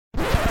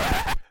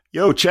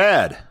Yo,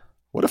 Chad,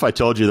 what if I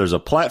told you there's a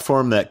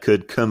platform that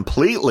could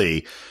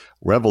completely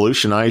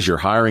revolutionize your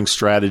hiring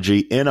strategy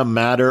in a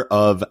matter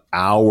of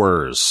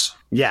hours?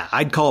 Yeah,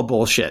 I'd call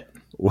bullshit.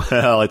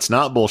 Well, it's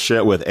not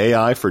bullshit with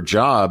AI for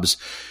Jobs,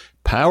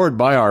 powered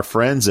by our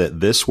friends at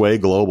ThisWay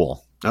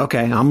Global.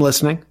 Okay, I'm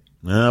listening.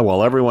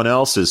 While everyone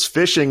else is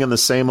fishing in the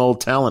same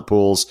old talent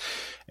pools,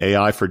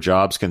 AI for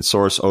Jobs can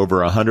source over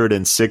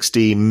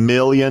 160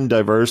 million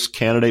diverse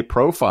candidate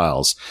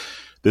profiles.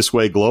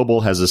 ThisWay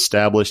Global has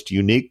established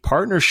unique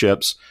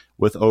partnerships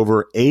with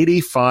over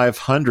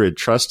 8,500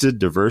 trusted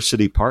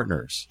diversity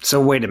partners. So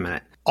wait a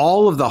minute.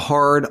 All of the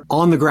hard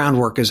on-the-ground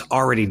work is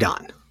already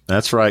done.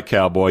 That's right,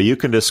 cowboy. You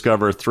can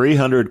discover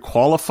 300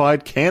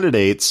 qualified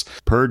candidates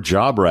per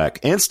job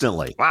rec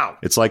instantly. Wow.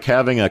 It's like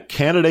having a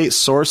candidate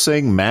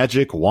sourcing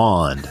magic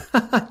wand.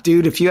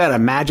 Dude, if you had a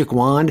magic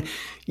wand,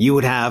 you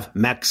would have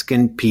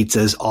Mexican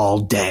pizzas all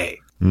day.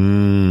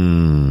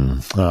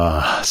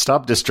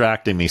 Stop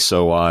distracting me,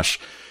 Sowash.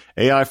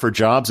 AI for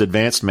Jobs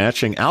advanced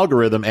matching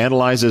algorithm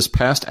analyzes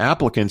past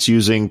applicants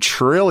using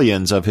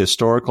trillions of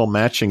historical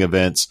matching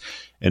events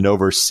and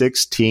over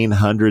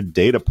 1,600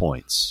 data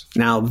points.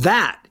 Now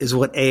that is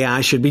what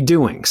AI should be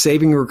doing,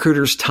 saving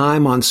recruiters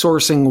time on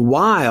sourcing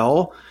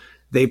while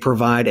they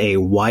provide a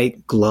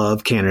white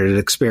glove candidate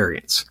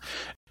experience.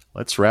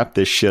 Let's wrap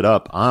this shit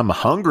up. I'm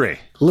hungry.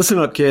 Listen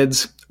up,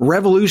 kids.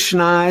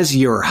 Revolutionize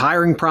your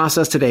hiring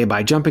process today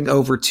by jumping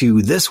over to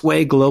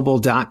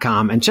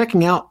thiswayglobal.com and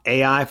checking out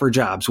AI for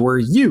Jobs, where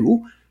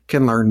you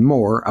can learn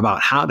more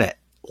about how to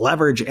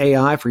leverage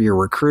AI for your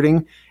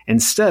recruiting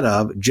instead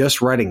of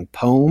just writing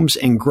poems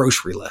and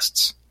grocery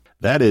lists.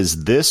 That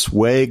is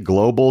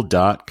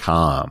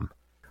thiswayglobal.com.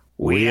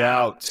 We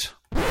out.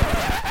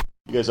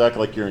 You guys act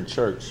like you're in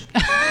church.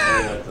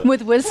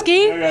 With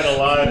whiskey?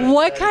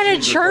 What kind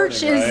of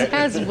church right?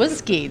 has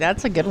whiskey?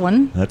 That's a good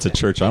one. That's a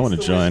church I want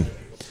to join.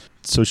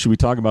 So should we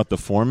talk about the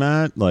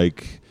format?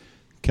 Like,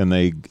 can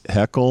they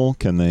heckle?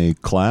 Can they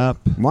clap?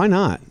 Why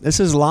not? This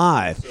is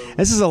live.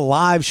 This is a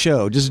live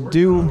show. Just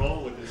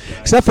do...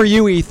 Except for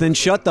you, Ethan.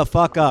 Shut the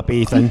fuck up,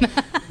 Ethan.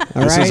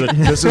 All right?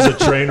 This is a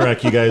train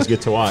wreck you guys get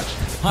to watch.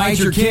 Hide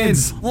your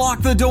kids.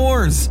 Lock the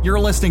doors.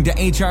 You're listening to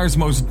HR's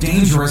most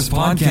dangerous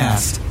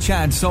podcast.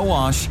 Chad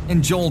Sowash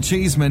and Joel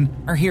Cheeseman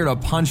are here to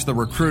punch the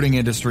recruiting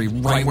industry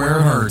right where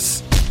it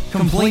hurts.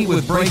 Complete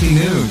with breaking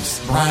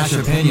news, brash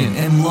opinion,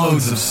 and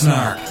loads of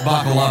snark.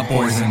 Buckle up,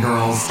 boys and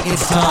girls.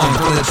 It's time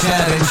for the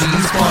Chad and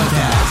Cheese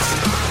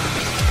Podcast.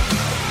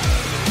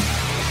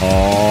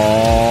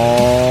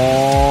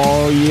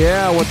 Oh,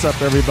 yeah. What's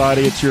up,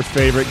 everybody? It's your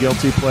favorite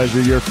guilty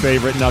pleasure, your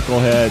favorite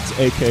knuckleheads,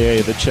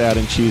 a.k.a. the Chad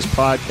and Cheese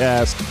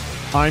Podcast.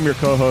 I'm your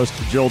co-host,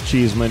 Joel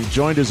Cheeseman,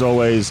 joined as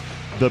always,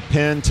 the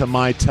pen to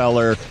my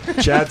teller,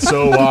 Chad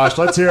Sowash.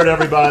 Let's hear it,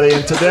 everybody.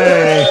 And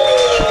today...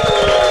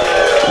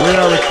 we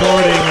are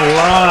recording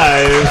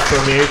live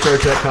from the HR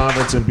Tech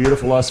Conference in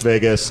beautiful Las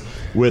Vegas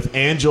with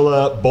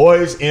Angela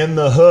Boys in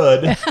the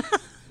Hood,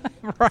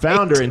 right.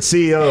 Founder and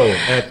CEO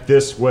at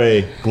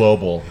ThisWay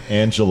Global.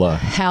 Angela.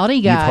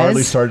 Howdy, guys. You've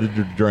hardly started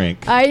to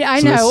drink.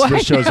 I so know.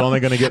 This show's only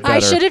going to get better. I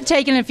should have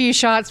taken a few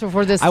shots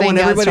before this thing got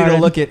started. I want everybody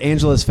to look at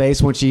Angela's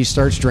face when she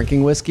starts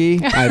drinking whiskey.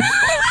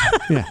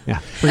 Yeah.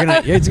 We're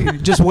gonna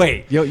just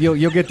wait.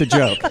 You'll get the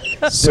joke.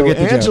 So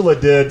Angela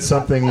did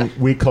something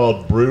we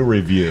called brew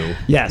review.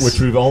 Yes, which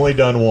we've only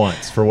done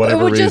once for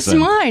whatever reason. Just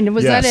mine.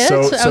 Was that it? So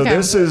okay.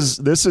 this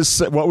is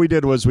what we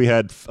did was we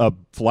had a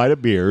flight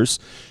of beers.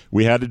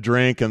 We had a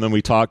drink and then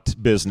we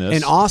talked business.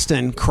 In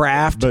Austin,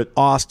 craft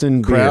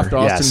Austin beer,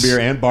 beer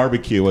and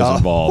barbecue was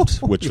involved,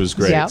 which was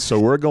great. Yep. So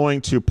we're going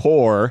to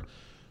pour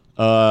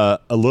a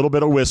little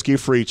bit of whiskey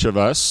for each of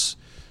us.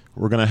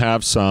 We're going to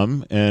have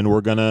some, and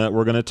we're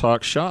gonna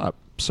talk shop.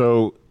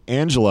 So,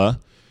 Angela,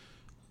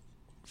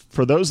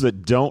 for those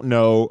that don't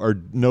know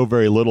or know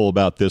very little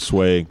about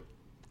ThisWay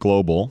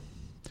Global,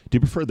 do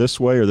you prefer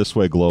ThisWay or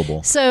ThisWay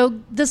Global? So,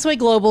 ThisWay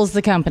Global is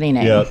the company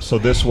name. Yeah. So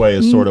ThisWay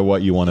is sort of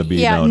what you want to be.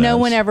 Yeah. No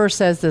one ever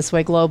says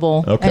ThisWay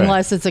Global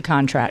unless it's a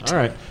contract. All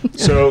right.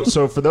 So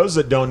for those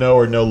that don't know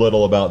or know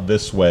little about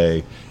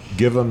ThisWay,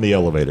 give them the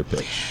elevator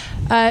pitch.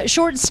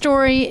 Short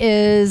story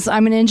is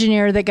I'm an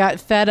engineer that got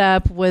fed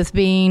up with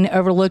being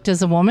overlooked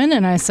as a woman,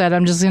 and I said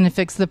I'm just going to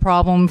fix the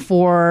problem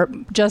for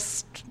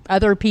just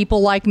other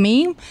people like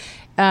me.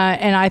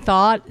 And I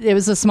thought it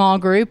was a small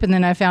group, and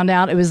then I found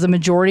out it was the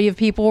majority of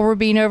people were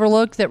being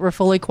overlooked that were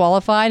fully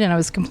qualified, and I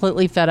was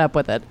completely fed up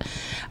with it.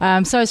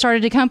 So I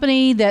started a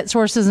company that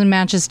sources and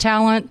matches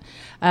talent,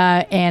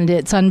 and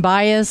it's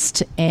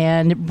unbiased.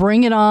 And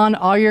bring it on,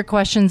 all your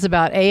questions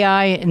about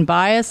AI and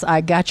bias.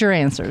 I got your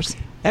answers.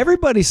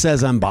 Everybody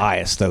says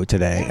unbiased, though,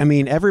 today. I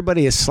mean,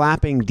 everybody is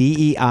slapping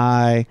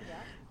DEI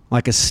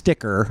like a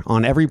sticker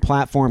on every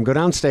platform. Go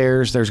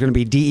downstairs, there's going to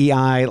be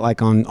DEI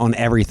like on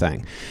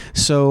everything.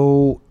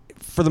 So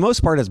for the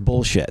most part, it's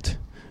bullshit.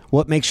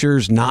 What makes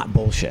yours not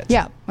bullshit?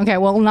 Yeah. Okay.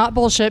 Well, not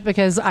bullshit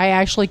because I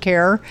actually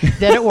care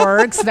that it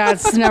works.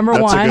 That's number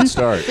That's one. a good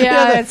start.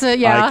 Yeah, that's it.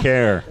 Yeah. I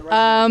care.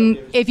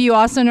 If you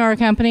also know our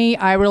company,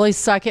 I really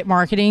suck at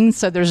marketing,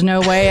 so there's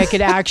no way I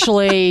could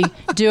actually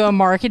do a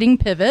marketing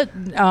pivot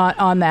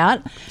on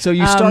that. So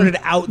you started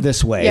out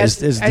this way.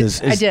 Yes,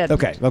 I did.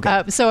 Okay.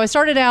 So I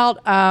started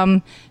out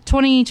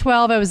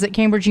 2012. I was at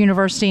Cambridge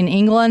University in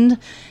England.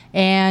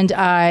 And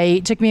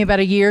it took me about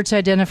a year to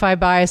identify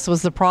bias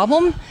was the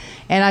problem.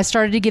 And I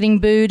started getting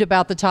booed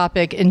about the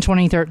topic in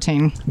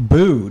 2013.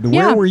 Booed?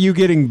 Yeah. Where were you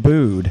getting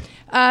booed?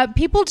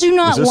 People do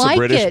not Is this like a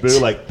British it. boo?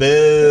 Like,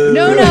 boo.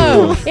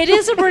 No. It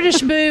is a British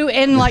boo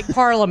in like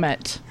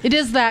Parliament. It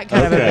is that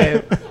kind of a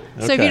boo.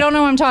 So if you don't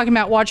know what I'm talking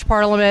about, watch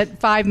Parliament.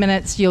 5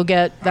 minutes, you'll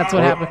get, that's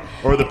what happened.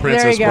 Or The There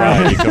Princess you go.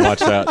 Bride. You can watch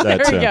that There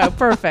too. we go.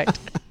 Perfect.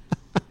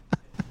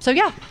 So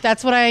yeah,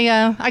 that's what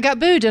I got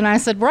booed, and I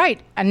said,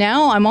 right, and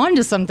now I'm on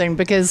to something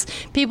because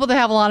people that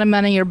have a lot of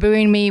money are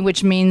booing me,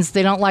 which means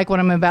they don't like what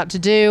I'm about to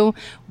do,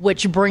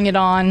 which bring it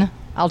on.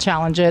 I'll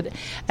challenge it.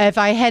 If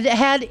I had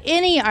had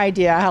any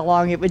idea how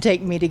long it would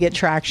take me to get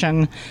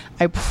traction,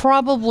 I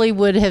probably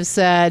would have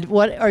said,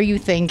 what are you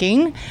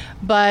thinking?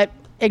 But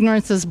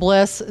ignorance is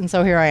bliss, and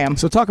so here I am.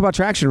 So talk about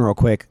traction real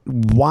quick.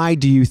 Why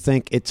do you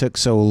think it took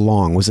so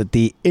long? Was it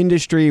the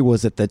industry?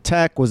 Was it the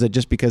tech? Was it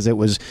just because it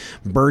was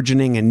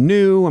burgeoning and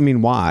new? I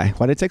mean, why?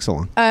 Why did it take so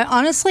long?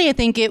 Honestly, I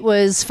think it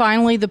was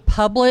finally the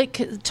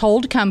public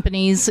told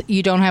companies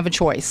you don't have a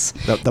choice.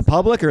 The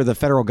public or the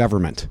federal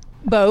government?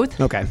 Both.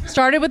 Okay.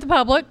 Started with the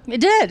public.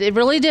 It did. It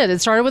really did. It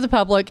started with the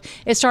public.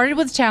 It started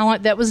with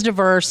talent that was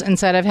diverse and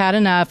said, I've had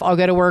enough. I'll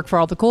go to work for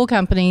all the cool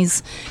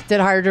companies that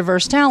hire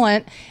diverse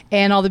talent.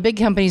 And all the big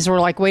companies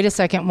were like, wait a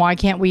second, why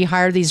can't we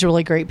hire these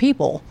really great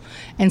people?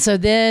 And so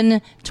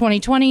then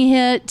 2020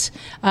 hit.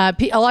 A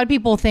lot of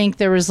people think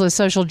there was a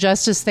social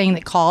justice thing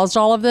that caused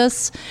all of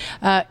this.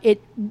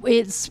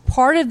 It's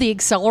part of the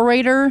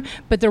accelerator,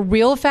 but the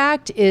real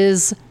fact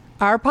is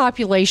our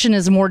population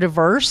is more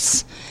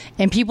diverse,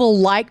 and people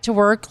like to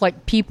work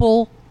like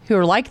people who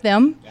are like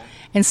them.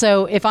 And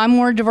so if I'm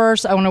more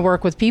diverse, I want to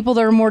work with people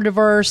that are more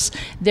diverse.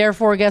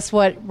 Therefore, guess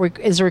what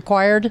is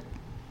required?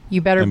 You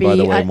better be... And by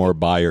the way, more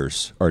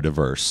buyers are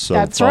diverse. So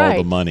That's follow right.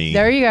 the money.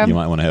 There you go. You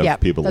might want to have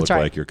people look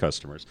right. like your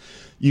customers.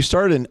 You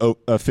started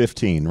in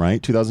 15,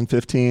 right?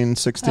 2015,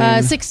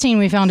 16? 16,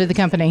 we founded the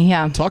company,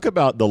 yeah. Talk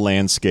about the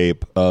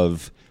landscape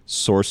of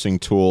sourcing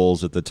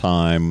tools at the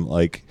time.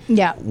 Like,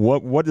 Yeah.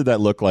 what did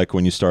that look like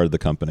when you started the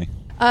company?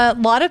 A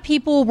lot of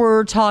people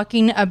were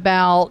talking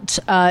about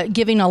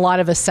giving a lot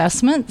of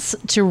assessments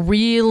to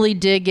really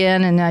dig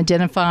in and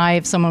identify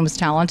if someone was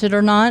talented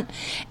or not.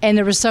 And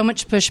there was so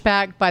much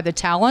pushback by the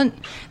talent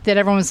that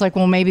everyone was like,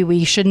 well, maybe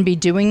we shouldn't be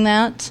doing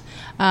that.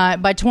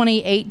 By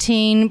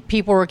 2018,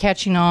 people were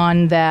catching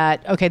on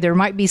that, okay, there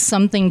might be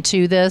something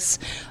to this,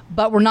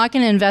 but we're not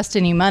going to invest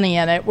any money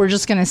in it. We're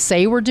just going to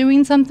say we're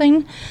doing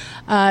something.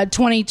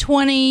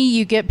 2020,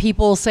 you get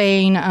people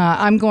saying,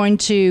 I'm going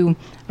to...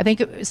 I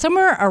think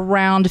somewhere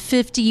around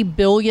 50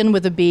 billion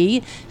with a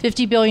B,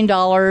 $50 billion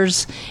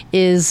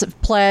is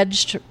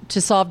pledged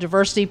to solve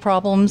diversity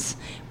problems,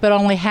 but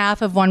only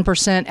half of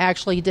 1%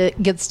 actually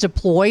gets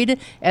deployed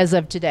as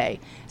of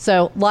today.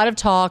 So a lot of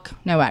talk,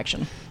 no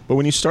action. But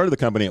when you started the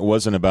company, it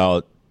wasn't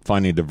about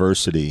finding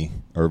diversity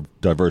or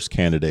diverse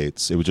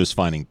candidates. It was just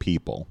finding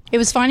people. It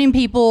was finding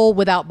people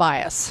without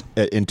bias.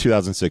 In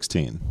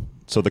 2016.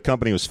 So the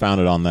company was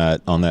founded on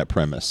that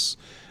premise.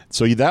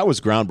 So that was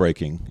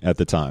groundbreaking at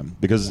the time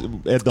because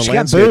the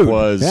landscape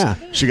was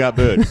she got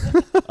booed.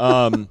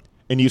 And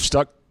you've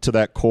stuck to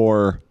that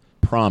core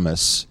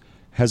promise.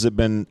 Has it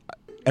been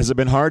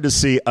hard to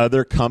see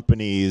other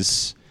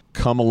companies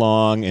come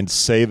along and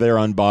say they're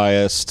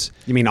unbiased?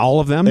 You mean all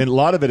of them? And a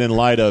lot of it in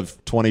light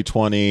of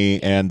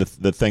 2020 and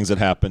the things that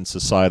happened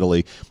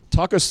societally.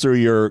 Talk us through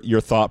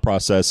your thought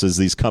process as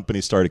these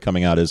companies started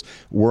coming out as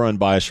we're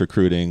unbiased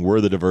recruiting,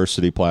 we're the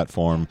diversity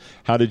platform.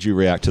 How did you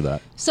react to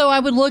that? So I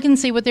would look and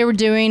see what they were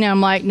doing. And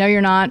I'm like, no, you're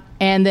not.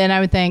 And then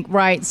I would think,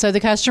 right, so the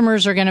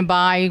customers are going to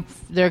buy,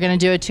 they're going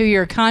to do a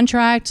 2-year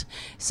contract.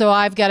 So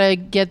I've got to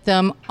get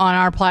them on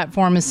our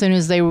platform as soon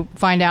as they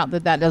find out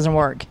that doesn't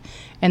work.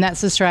 And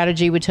that's the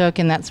strategy we took,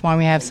 and that's why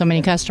we have so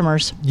many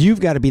customers. You've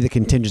got to be the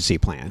contingency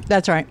plan.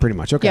 That's right. Pretty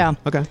much. Okay. Yeah.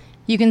 Okay.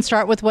 You can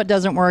start with what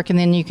doesn't work, and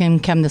then you can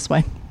come this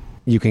way.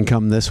 You can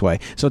come this way.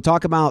 So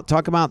talk about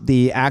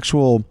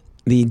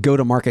the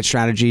go-to-market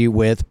strategy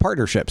with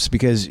partnerships,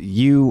 because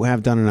you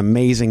have done an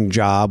amazing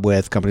job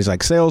with companies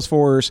like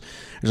Salesforce.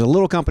 There's a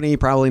little company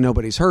probably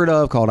nobody's heard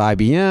of called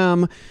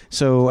IBM.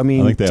 So, I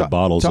mean... I think they have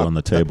bottles on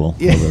the table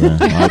over there.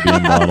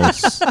 IBM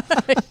bottles.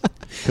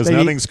 Because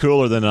nothing's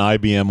cooler than an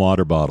IBM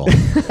water bottle.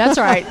 That's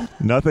right.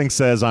 Nothing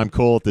says I'm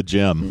cool at the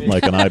gym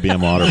like an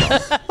IBM water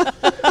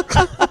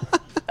bottle.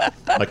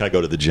 Like I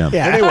go to the gym.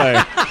 Yeah.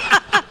 Anyway.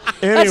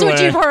 That's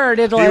what you've heard,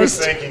 at least. He was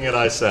thinking it,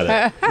 I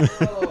said it.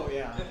 Oh,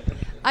 yeah.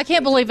 I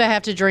can't believe I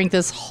have to drink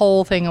this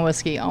whole thing of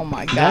whiskey. Oh,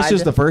 my God. That's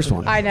just the first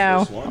one. I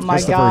know. Oh, my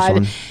That's the first God.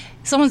 one.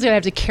 Someone's going to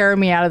have to carry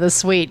me out of the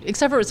suite,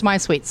 except for it's my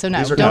suite, so no.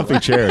 These are comfy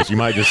chairs. You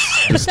might just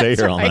stay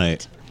here all right.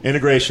 night.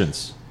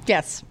 Integrations.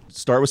 Yes.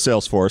 Start with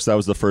Salesforce. That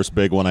was the first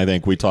big one I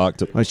think we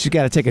talked. Well, you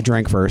got to take a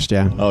drink first,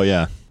 yeah. Oh,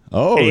 yeah.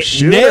 Oh, Hey,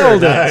 shooter.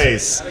 nailed it.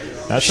 Nice.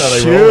 That's how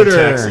they roll in Shooter.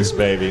 Texas,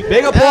 baby.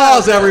 Big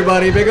applause,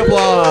 everybody. Big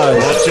applause.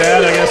 Well,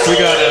 Chad, I guess we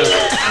got to...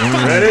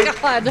 Ready?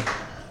 God.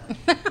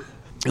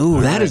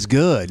 Ooh, that is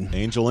good.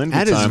 Angel Envy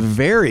That is time.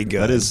 very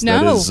good. No,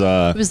 That is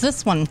it was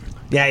this one.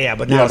 Yeah,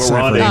 but Yeah, now but it's we're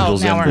time on for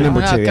Angels now Envy. we're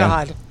Number oh, two, yeah.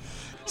 God.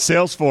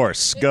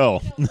 Salesforce,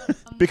 go.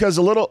 Because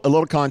a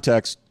little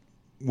context,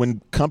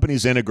 when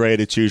companies integrate,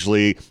 it's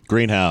usually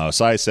Greenhouse,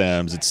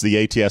 iSAMs, it's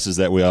the ATSs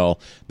that we all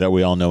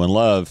know and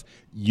love.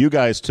 You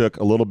guys took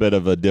a little bit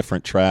of a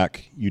different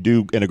track. You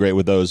do integrate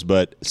with those,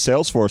 but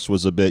Salesforce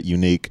was a bit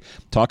unique.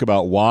 Talk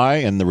about why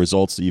and the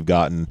results that you've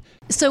gotten.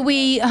 So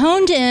we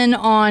honed in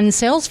on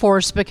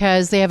Salesforce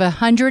because they have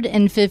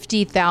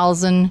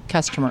 150,000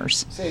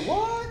 customers. Say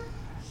what?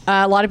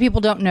 A lot of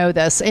people don't know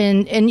this.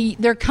 And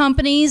they're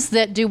companies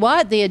that do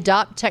what? They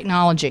adopt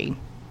technology.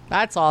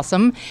 That's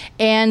awesome.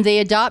 And they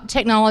adopt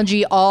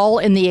technology all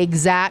in the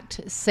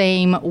exact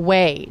same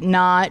way,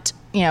 not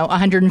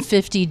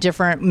 150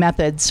 different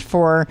methods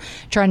for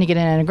trying to get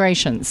an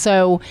integration.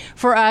 So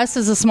for us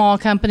as a small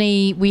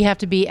company, we have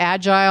to be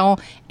agile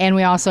and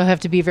we also have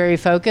to be very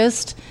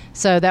focused.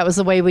 So that was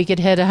the way we could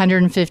hit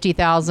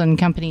 150,000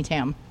 company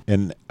TAM.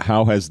 And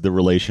how has the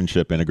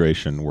relationship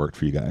integration worked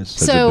for you guys?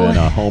 Has So- it been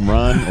a home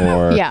run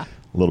or Yeah.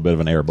 a little bit of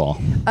an air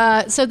ball?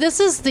 So this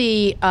is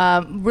the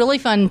really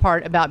fun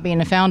part about being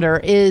a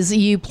founder is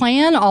you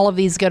plan all of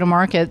these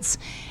go-to-markets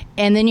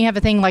and then you have a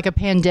thing like a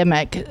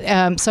pandemic.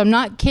 So I'm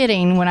not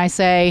kidding when I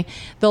say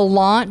the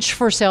launch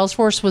for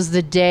Salesforce was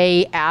the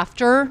day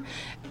after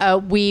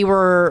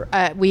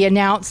we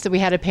announced that we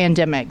had a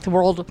pandemic. The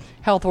World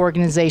Health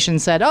Organization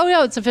said, "Oh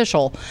no, it's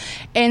official."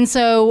 And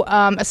so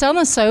I sat on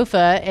the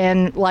sofa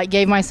and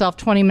gave myself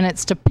 20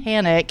 minutes to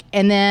panic,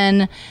 and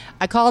then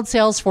I called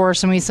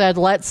Salesforce and we said,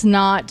 "Let's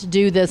not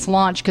do this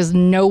launch because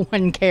no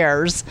one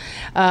cares."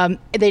 They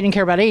didn't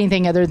care about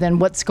anything other than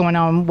what's going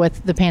on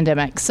with the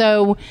pandemic.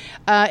 So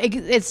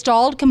it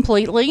stalled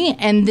completely,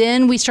 and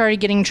then we started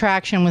getting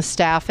traction with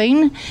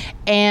staffing.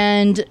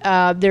 And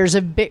there's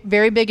a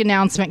very big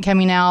announcement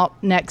coming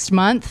out next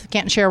month.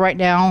 Can't share right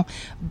now,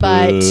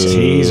 but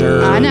Teaser.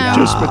 I know.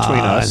 Just between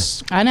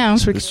us. I know.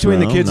 Between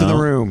the kids in the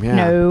room. Yeah.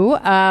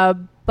 No,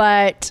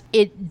 but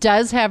it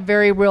does have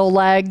very real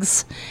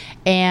legs,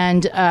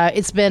 and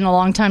it's been a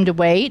long time to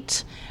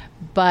wait,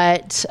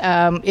 but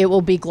it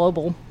will be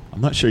global.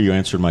 I'm not sure you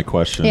answered my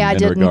question Yeah, I in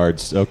didn't.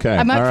 regards. Okay.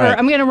 I'm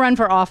going to run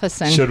for office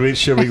then.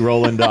 Should we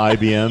roll into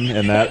IBM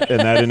and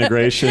that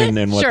integration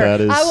and what sure.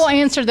 that is? I will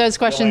answer those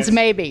questions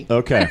maybe.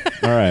 Okay.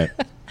 All right.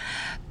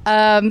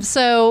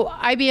 So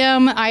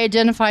IBM, I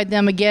identified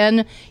them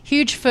again.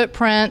 Huge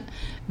footprint,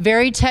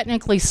 very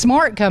technically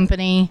smart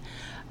company,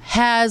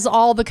 has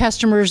all the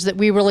customers that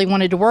we really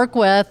wanted to work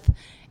with.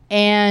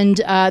 And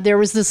there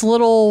was this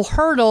little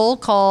hurdle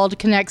called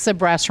Connexa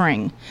Brass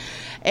Ring.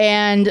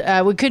 And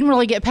we couldn't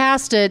really get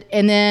past it.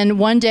 And then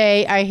one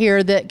day I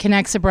hear that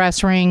Connexa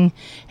Brass Ring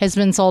has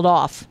been sold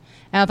off.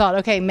 And I thought,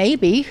 okay,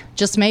 maybe,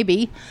 just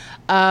maybe.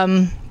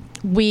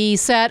 We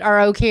set our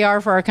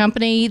OKR for our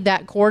company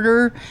that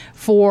quarter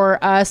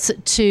for us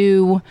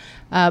to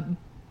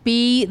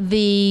be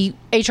the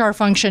HR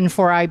function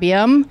for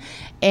IBM.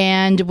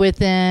 And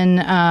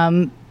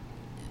within,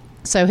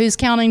 so who's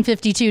counting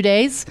 52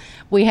 days?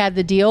 We had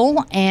the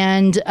deal,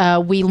 and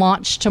we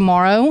launched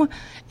tomorrow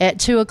at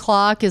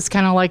 2:00 is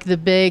kind of like the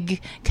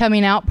big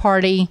coming out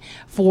party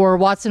for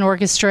Watson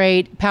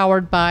Orchestrate,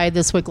 powered by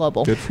ThisWay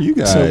Global. Good for you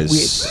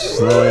guys.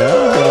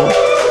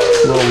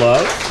 Little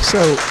love.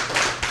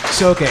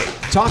 So okay,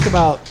 talk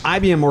about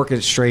IBM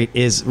Orchestrate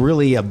is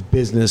really a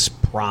business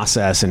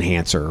process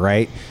enhancer,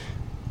 right?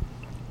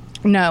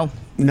 No.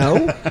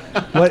 No?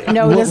 What,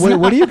 No, it is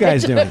what are you not.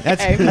 guys doing?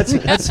 Okay.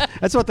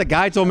 That's what the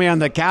guy told me on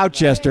the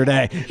couch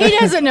yesterday. He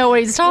doesn't know what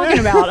he's talking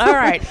about. All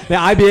right. The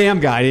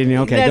IBM guy didn't.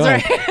 Okay, That's go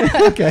ahead.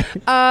 right. Okay.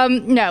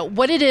 No,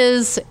 what it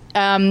is,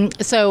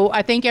 so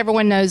I think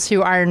everyone knows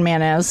who Iron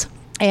Man is,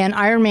 and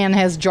Iron Man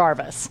has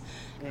Jarvis.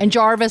 And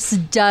Jarvis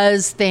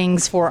does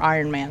things for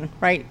Iron Man,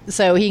 right?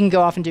 So he can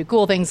go off and do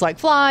cool things like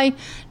fly.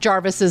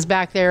 Jarvis is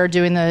back there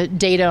doing the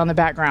data on the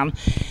background.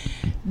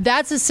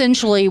 That's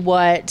essentially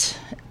what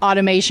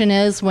automation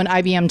is when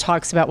IBM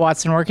talks about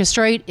Watson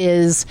Orchestrate,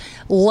 is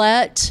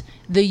let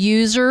the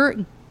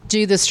user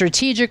do the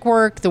strategic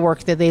work, the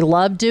work that they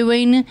love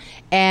doing,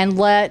 and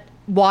let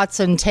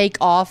Watson take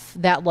off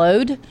that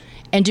load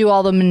and do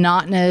all the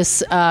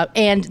monotonous.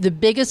 And the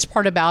biggest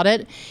part about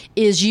it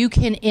is you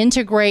can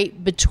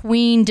integrate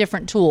between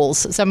different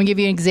tools. So I'm going to give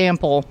you an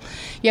example.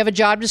 You have a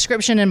job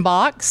description in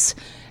Box.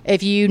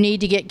 If you need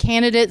to get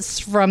candidates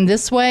from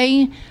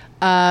ThisWay,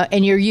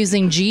 and you're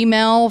using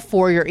Gmail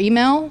for your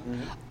email,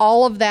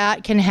 all of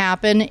that can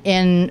happen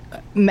in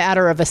a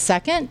matter of a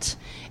second.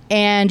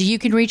 And you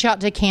can reach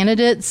out to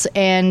candidates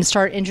and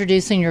start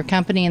introducing your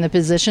company and the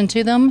position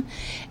to them.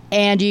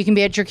 And you can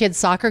be at your kid's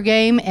soccer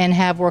game and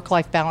have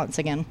work-life balance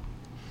again.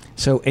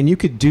 So, and you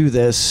could do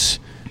this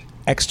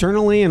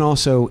externally and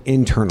also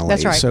internally.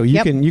 That's right. So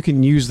you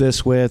can use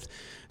this with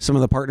some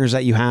of the partners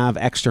that you have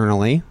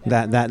externally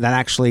that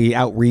actually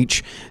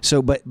outreach.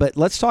 So, but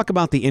let's talk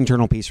about the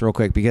internal piece real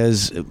quick,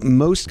 because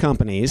most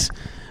companies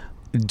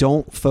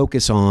don't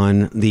focus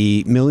on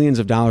the millions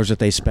of dollars that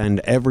they spend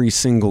every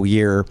single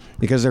year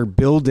because they're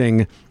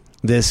building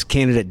this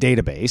candidate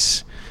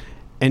database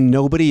and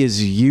nobody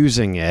is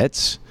using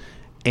it.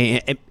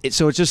 And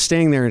so it's just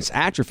staying there and it's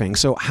atrophying.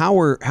 So how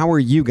are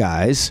you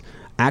guys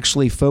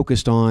actually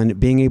focused on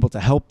being able to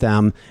help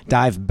them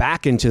dive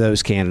back into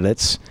those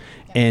candidates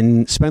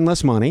and spend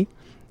less money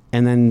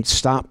and then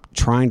stop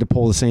trying to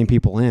pull the same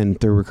people in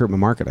through recruitment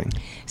marketing?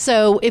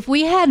 So if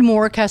we had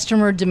more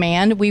customer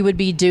demand, we would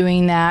be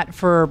doing that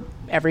for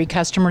every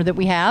customer that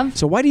we have.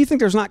 So why do you think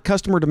there's not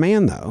customer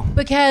demand, though?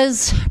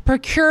 Because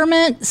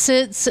procurement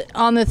sits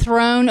on the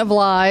throne of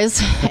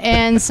lies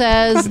and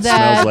says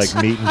that... Smells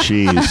like meat and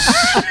cheese.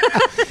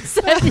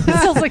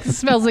 It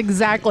smells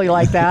exactly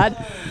like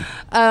that.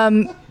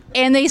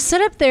 And they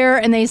sit up there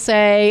and they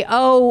say,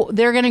 oh,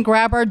 they're going to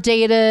grab our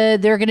data.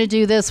 They're going to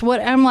do this.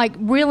 What? I'm like,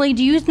 really?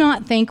 Do you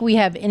not think we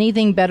have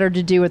anything better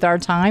to do with our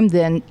time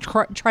than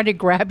try to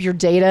grab your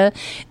data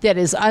that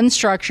is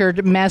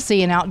unstructured,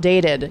 messy, and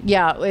outdated?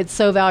 Yeah, it's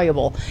so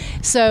valuable.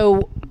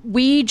 So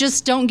we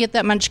just don't get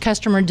that much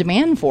customer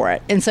demand for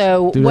it. And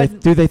so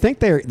do they think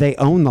they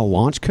own the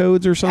launch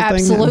codes or something?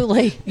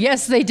 Absolutely.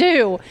 Yes, they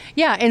do.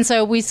 Yeah. And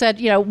so we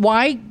said,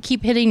 why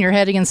keep hitting your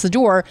head against the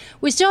door?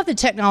 We still have the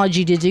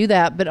technology to do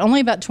that, but only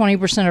about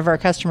 20% of our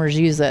customers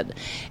use it.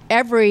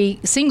 Every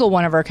single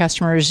one of our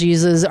customers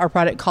uses our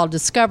product called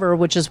Discover,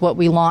 which is what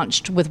we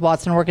launched with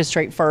Watson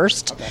Orchestrate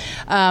first.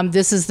 Okay.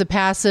 This is the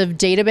passive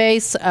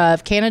database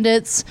of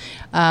candidates,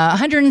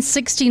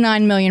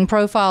 169 million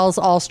profiles,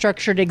 all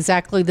structured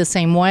exactly the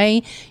same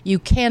way. You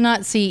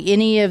cannot see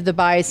any of the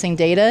biasing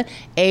data,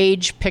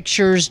 age,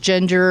 pictures,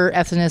 gender,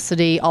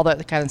 ethnicity, all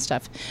that kind of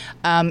stuff.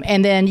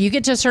 And then you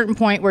get to a certain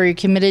point where you're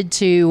committed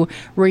to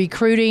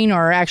recruiting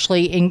or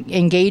actually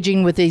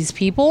engaging with these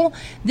people,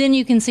 then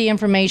you can see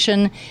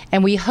information.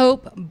 And we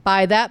hope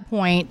by that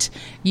point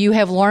you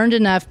have learned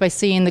enough by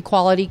seeing the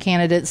quality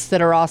candidates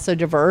that are also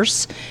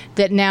diverse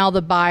that now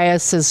the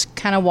bias is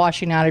kind of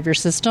washing out of your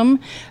system.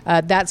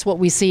 That's what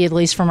we see, at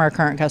least from our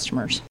current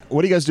customers.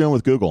 What are you guys doing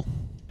with Google?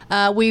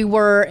 We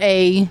were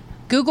a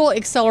Google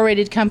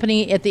accelerated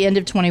company at the end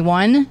of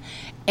 21.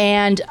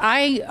 And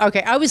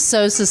I was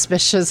so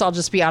suspicious. I'll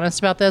just be honest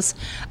about this.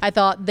 I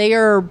thought they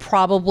are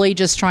probably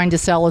just trying to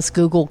sell us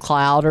Google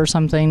Cloud or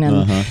something,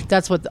 and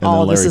that's what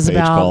all this is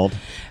about. Called.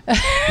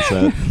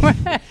 Hey,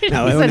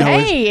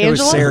 it was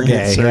Angela.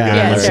 Sergey.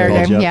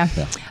 Sergey. Yeah.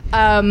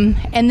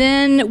 And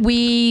then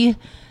we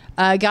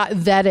got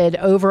vetted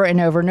over and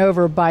over and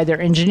over by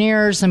their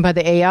engineers and by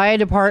the AI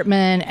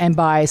department and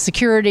by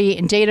security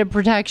and data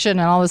protection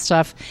and all this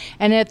stuff.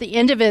 And at the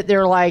end of it,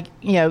 they're like,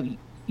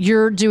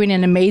 you're doing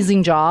an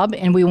amazing job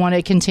and we want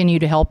to continue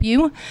to help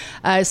you.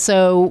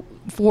 So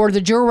for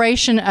the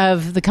duration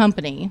of the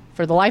company,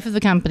 for the life of the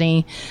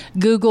company,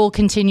 Google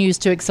continues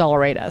to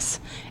accelerate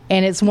us.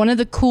 And it's one of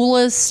the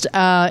coolest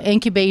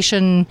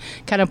incubation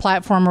kind of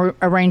platform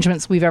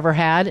arrangements we've ever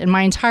had. And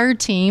my entire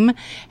team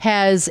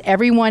has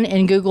everyone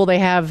in Google. They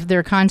have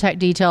their contact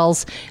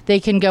details. They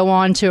can go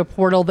on to a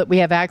portal that we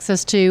have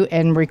access to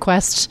and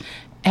request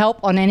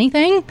help on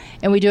anything.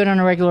 And we do it on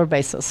a regular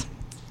basis.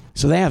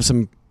 So they have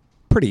some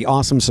pretty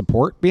awesome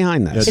support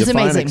behind this. It's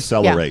amazing.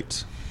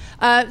 Accelerate.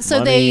 Yeah. So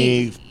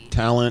Money,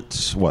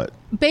 talent, what?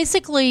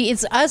 Basically,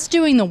 it's us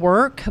doing the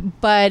work,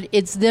 but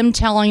it's them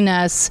telling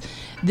us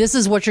this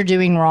is what you're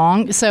doing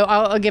wrong. So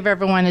I'll give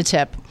everyone a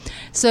tip.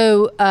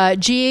 So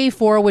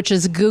GA4, which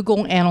is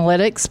Google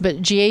Analytics,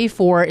 but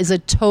GA4 is a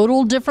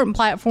total different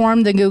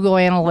platform than Google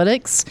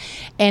Analytics.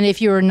 And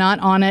if you're not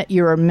on it,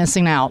 you're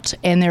missing out.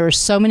 And there are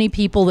so many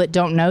people that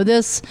don't know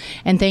this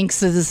and thinks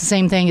that it's the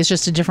same thing, it's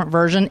just a different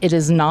version. It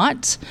is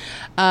not.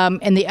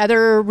 And the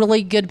other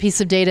really good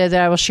piece of data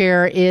that I will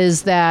share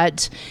is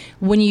that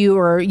when you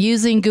are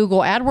using Google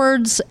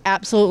AdWords,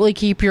 absolutely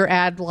keep your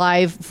ad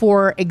live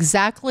for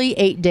exactly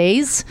 8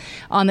 days.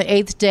 On the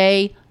 8th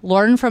day,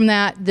 learn from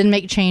that, then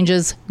make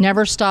changes.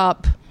 Never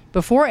stop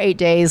before 8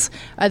 days.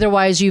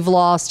 Otherwise, you've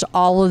lost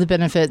all of the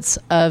benefits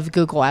of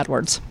Google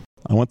AdWords.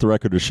 I want the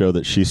record to show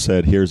that she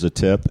said, here's a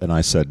tip, and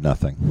I said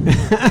nothing.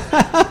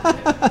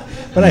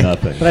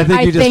 Nothing. But I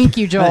think thank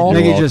you, Joel. I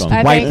think you just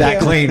wiped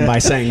that clean by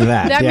saying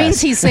that. That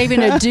means he's saving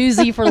a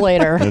doozy for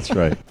later. That's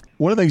right.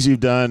 One of the things you've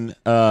done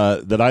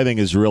that I think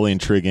is really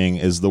intriguing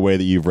is the way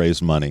that you've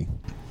raised money.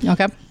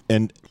 Okay.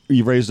 And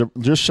you've raised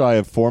just shy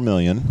of $4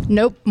 million.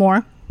 Nope,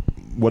 more.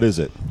 What is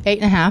it?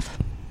 8.5.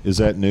 Is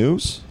that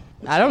news?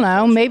 I don't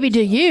know. Maybe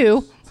to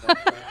you.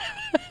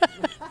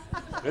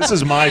 This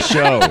is my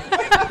show.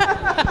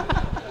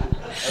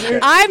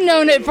 I've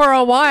known it for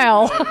a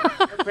while.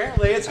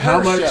 Apparently, it's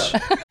her show.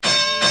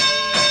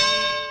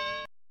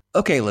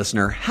 Okay,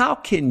 listener, how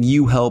can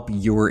you help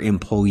your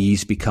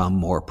employees become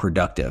more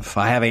productive?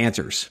 I have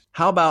answers.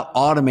 How about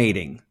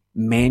automating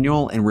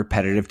manual and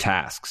repetitive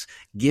tasks,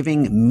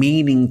 giving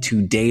meaning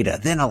to data,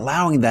 then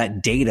allowing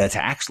that data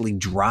to actually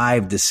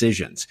drive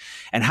decisions?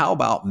 And how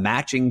about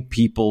matching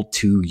people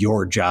to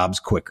your jobs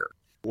quicker?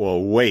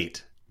 Well,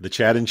 wait. The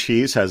Chad and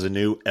Cheese has a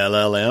new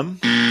LLM?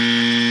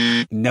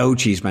 No,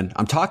 Cheeseman.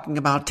 I'm talking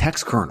about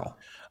text kernel.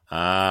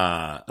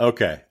 Ah,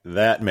 okay.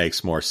 That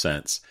makes more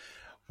sense.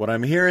 What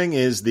I'm hearing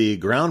is the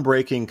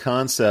groundbreaking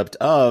concept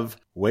of,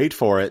 wait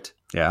for it,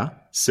 Yeah.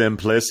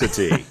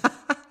 simplicity.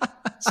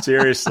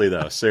 Seriously,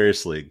 though,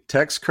 seriously.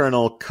 Text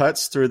kernel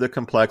cuts through the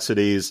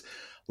complexities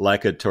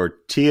like a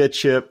tortilla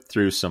chip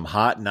through some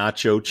hot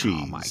nacho cheese.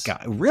 Oh, my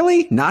God.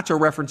 Really? Nacho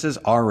references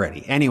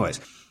already. Anyways,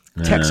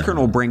 text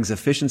kernel brings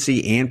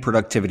efficiency and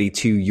productivity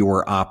to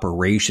your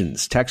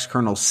operations. Text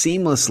kernel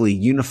seamlessly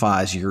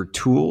unifies your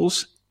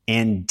tools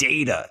and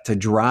data to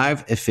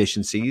drive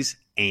efficiencies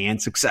and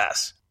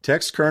success.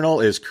 Text kernel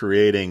is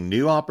creating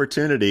new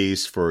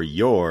opportunities for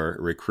your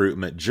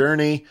recruitment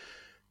journey,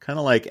 kind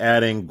of like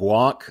adding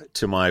guac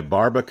to my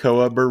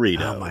barbacoa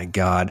burrito. Oh my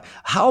God.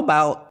 How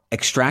about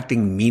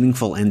extracting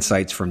meaningful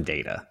insights from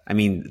data? I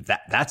mean,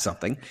 that's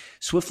something.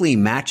 Swiftly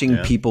matching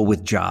people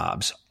with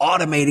jobs,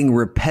 automating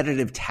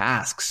repetitive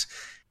tasks.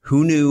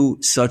 Who knew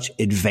such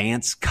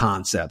advanced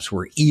concepts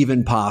were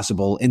even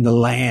possible in the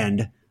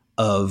land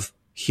of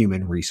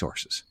human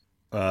resources?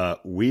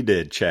 We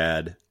did,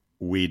 Chad.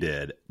 We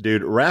did.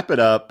 Dude, wrap it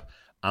up.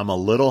 I'm a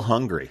little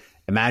hungry.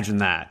 Imagine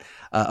that.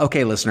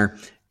 Okay, listener,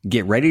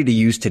 get ready to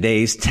use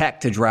today's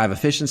tech to drive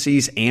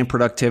efficiencies and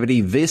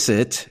productivity.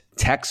 Visit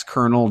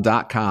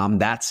textkernel.com.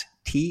 That's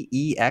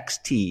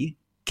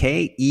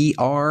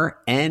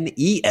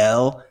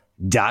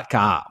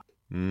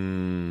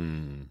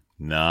TextKernel.com.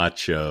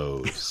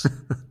 Nachos.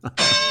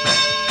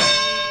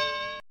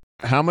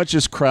 How much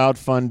is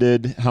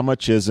crowdfunded? How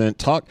much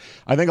isn't? I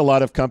think a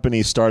lot of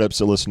companies, startups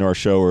that listen to our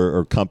show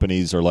or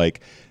companies are like,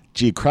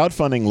 gee,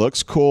 crowdfunding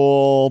looks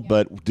cool,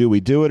 but do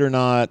we do it or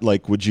not?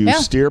 Like, would you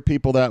steer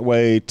people that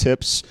way?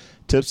 Tips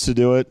to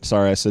do it?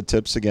 Sorry, I said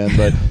tips again,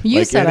 but You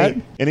like said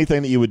it.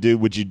 anything that you would do,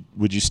 would you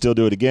still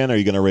do it again? Are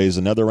you going to raise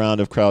another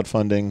round of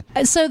crowdfunding?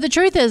 So the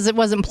truth is it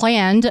wasn't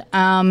planned.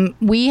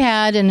 We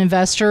had an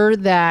investor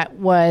that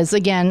was,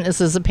 again, this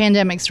is a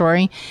pandemic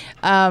story.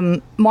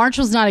 March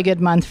was not a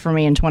good month for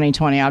me in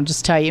 2020. I'll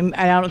just tell you.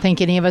 I don't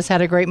think any of us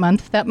had a great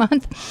month that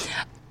month.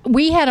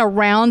 We had a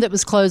round that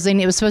was closing.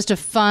 It was supposed to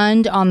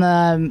fund on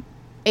the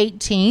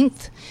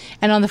 18th.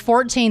 And on the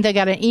 14th, I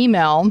got an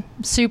email,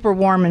 super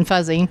warm and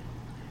fuzzy.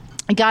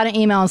 I got an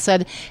email and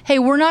said, hey,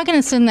 we're not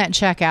going to send that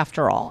check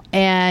after all.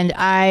 And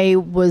I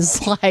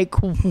was like,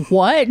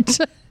 what?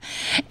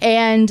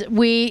 And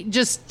we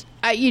just,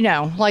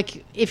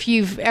 like if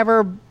you've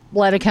ever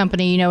led a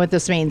company, you know what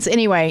this means.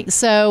 Anyway,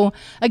 so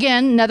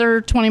again, another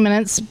 20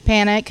 minutes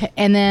panic,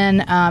 and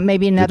then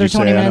maybe another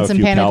 20 minutes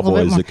and panic a little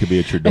bit more. That could be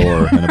at your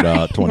door in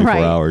about 24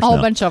 right. hours. A whole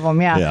now. bunch of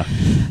them, yeah.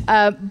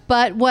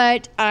 But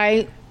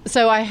I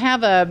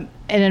have an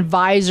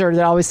advisor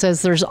that always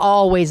says there's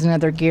always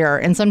another gear.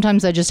 And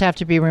sometimes I just have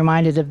to be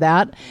reminded of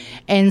that.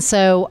 And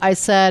so I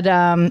said,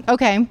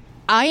 okay,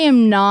 I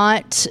am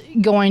not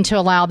going to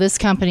allow this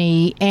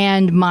company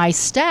and my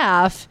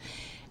staff,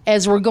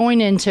 as we're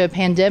going into a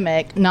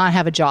pandemic, not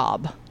have a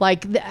job.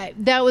 Like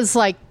that was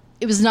like,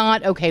 it was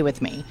not okay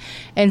with me.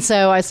 And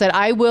so I said,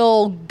 I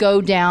will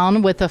go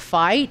down with a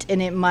fight, and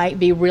it might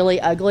be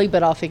really ugly,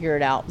 but I'll figure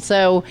it out.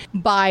 So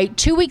by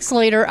 2 weeks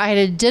later, I had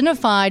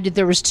identified that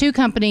there was two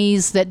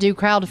companies that do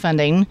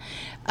crowdfunding.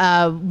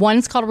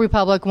 One's called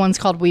Republic, one's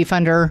called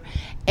WeFunder,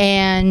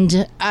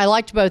 and I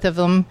liked both of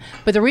them.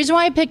 But the reason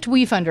why I picked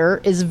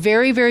WeFunder is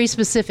very, very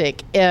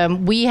specific.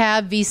 We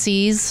have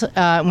VCs,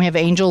 and we have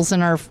angels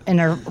in our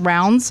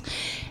rounds.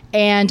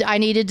 And I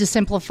needed to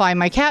simplify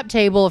my cap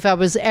table if I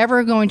was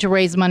ever going to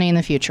raise money in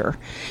the future.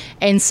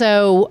 And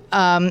so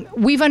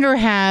WeFunder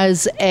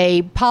has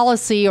a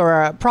policy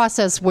or a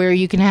process where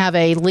you can have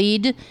a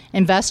lead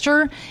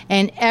investor,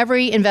 and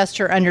every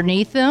investor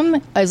underneath them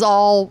is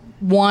all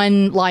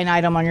one line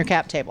item on your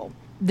cap table.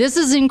 This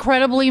is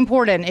incredibly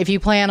important if you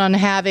plan on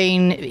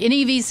having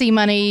any VC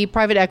money,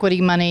 private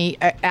equity money,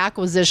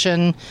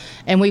 acquisition,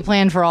 and we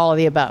plan for all of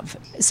the above.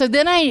 So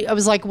then I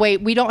was like,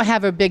 wait, we don't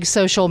have a big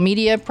social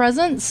media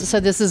presence,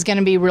 so this is going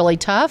to be really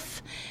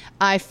tough.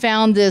 I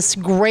found this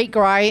great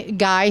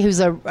guy who's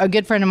a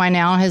good friend of mine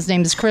now. His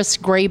name is Chris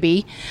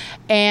Graby.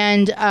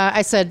 And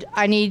I said,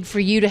 I need for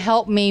you to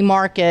help me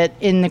market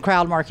in the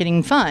crowd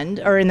marketing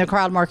fund, or in the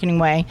crowd marketing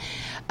way.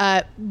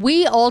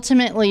 We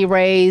ultimately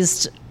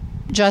raised,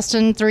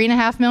 Justin,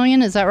 $3.5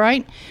 million. Is that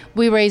right?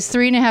 We raised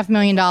 $3.5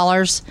 million.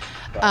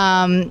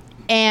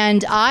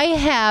 And I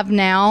have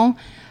now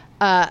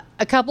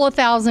a couple of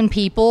thousand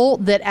people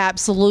that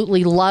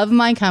absolutely love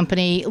my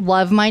company,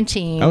 love my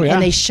team,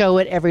 and they show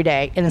it every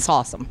day, and it's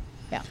awesome.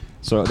 Yeah.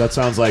 So that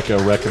sounds like a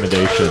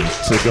recommendation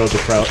to go the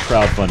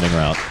crowdfunding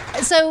route.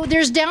 So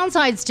there's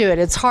downsides to it.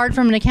 It's hard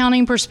from an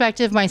accounting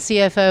perspective. My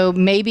CFO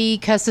maybe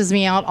cusses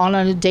me out on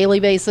a daily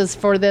basis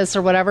for this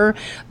or whatever,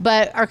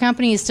 but our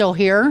company is still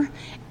here,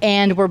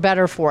 and we're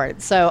better for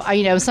it. So,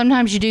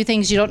 sometimes you do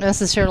things you don't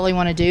necessarily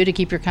want to do to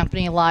keep your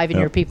company alive and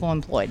your people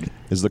employed.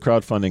 Is the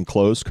crowdfunding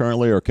closed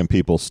currently, or can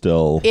people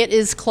still? It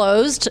is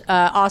closed,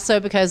 also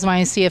because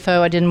my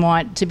CFO, I didn't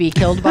want to be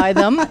killed by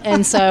them.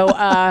 And so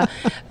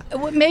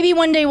Maybe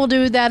one day we'll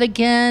do that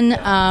again.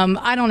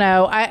 I don't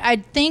know. I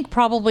think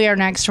probably our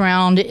next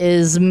round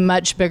is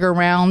much bigger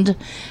round.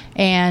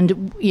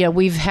 And,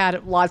 we've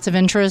had lots of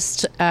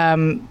interest,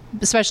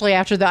 especially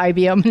after the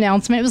IBM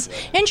announcement. It was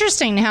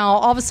interesting how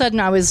all of a sudden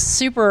I was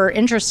super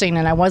interesting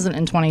and I wasn't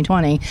in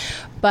 2020.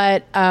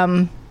 But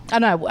I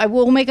don't know. I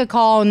will make a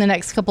call in the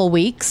next couple of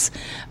weeks.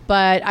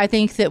 But I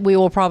think that we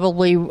will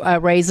probably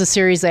raise a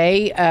Series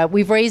A.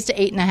 We've raised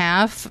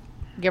 8.5,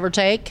 give or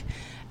take.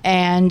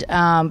 And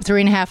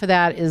 3.5 of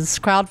that is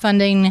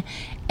crowdfunding.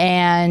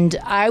 And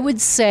I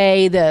would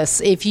say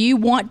this, if you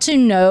want to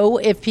know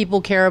if people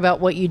care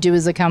about what you do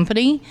as a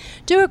company,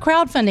 do a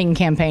crowdfunding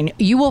campaign.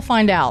 You will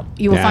find out.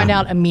 You will find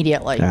out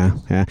immediately.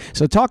 Yeah.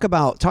 So talk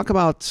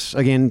about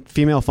again,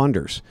 female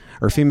funders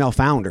or female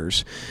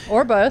founders.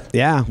 Or both.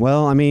 Yeah.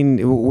 Well, I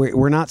mean,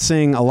 we're not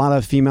seeing a lot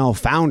of female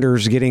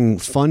founders getting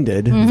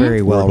funded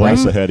very well. We're right?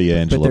 close ahead of you,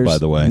 Angela, by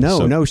the way.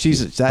 No,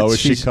 she's is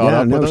she caught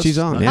up with us? She's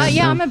on.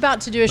 I'm about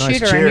to do a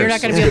shooter, and you're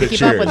not going to be able to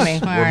keep up with me.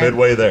 We're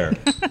midway there.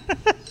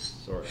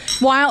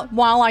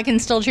 While I can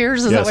still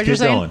cheers, is that what you're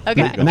saying? Going.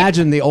 Okay.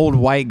 Imagine the old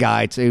white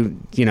guy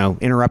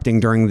interrupting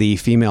during the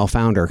female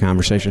founder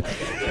conversation.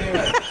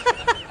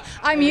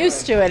 I'm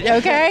used to it.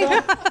 Okay.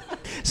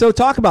 So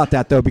talk about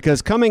that though,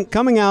 because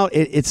coming out,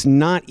 it's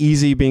not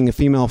easy being a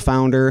female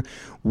founder.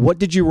 What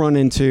did you run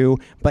into?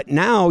 But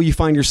now you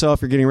find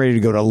yourself, you're getting ready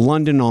to go to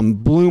London on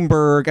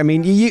Bloomberg. I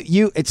mean,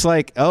 you it's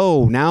like,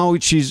 oh, now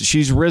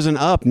she's risen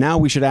up. Now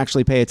we should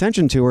actually pay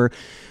attention to her.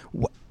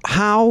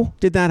 How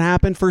did that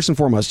happen? First and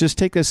foremost, just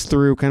take us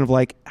through kind of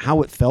like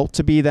how it felt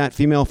to be that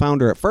female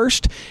founder at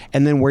first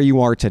and then where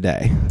you are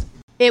today.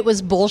 It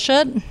was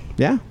bullshit.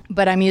 Yeah.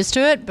 But I'm used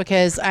to it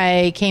because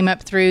I came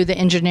up through the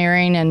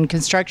engineering and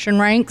construction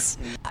ranks.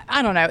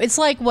 I don't know. It's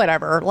like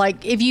whatever.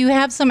 Like if you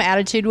have some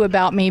attitude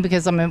about me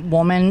because I'm a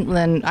woman,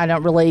 then I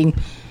don't really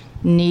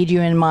need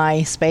you in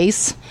my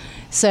space.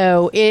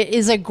 So it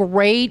is a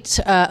great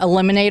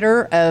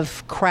eliminator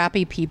of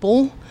crappy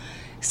people.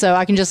 So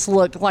I can just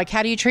look like,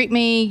 how do you treat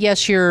me?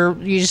 Yes, you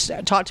just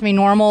talk to me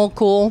normal,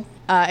 cool.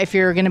 If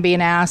you're going to be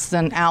an ass,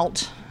 then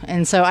out.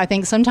 And so I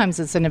think sometimes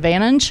it's an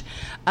advantage.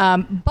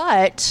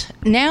 But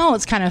now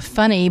it's kind of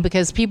funny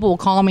because people will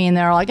call me and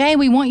they're like, hey,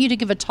 we want you to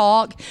give a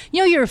talk.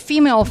 You're a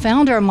female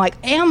founder. I'm like,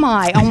 am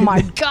I? Oh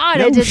my God,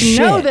 No I didn't shit.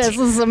 know this. This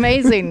is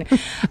amazing.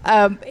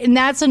 And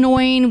that's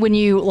annoying when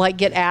you like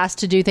get asked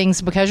to do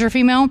things because you're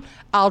female.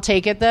 I'll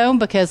take it though,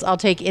 because I'll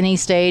take any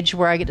stage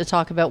where I get to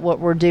talk about what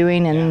we're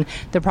doing and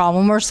the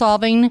problem we're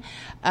solving.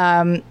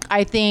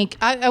 I think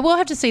I will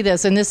have to say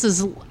this, and this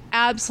is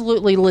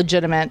absolutely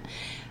legitimate.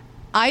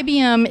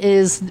 IBM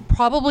is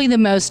probably the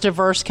most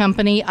diverse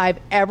company I've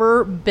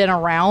ever been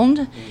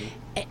around.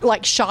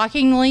 Like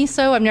shockingly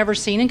so. I've never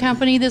seen a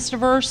company this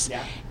diverse.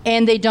 Yeah.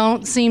 And they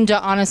don't seem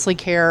to honestly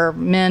care,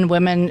 men,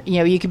 women.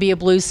 You could be a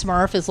blue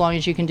Smurf as long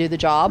as you can do the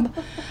job.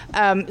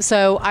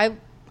 So I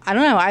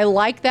don't know. I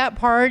like that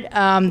part.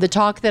 The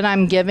talk that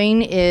I'm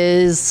giving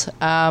is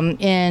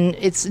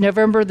it's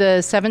November the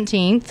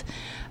 17th.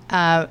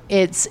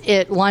 It's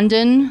at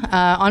London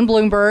on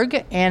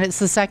Bloomberg, and it's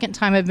the second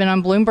time I've been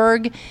on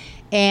Bloomberg.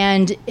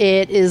 And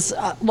it is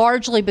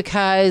largely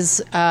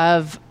because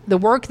of the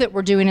work that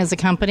we're doing as a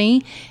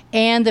company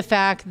and the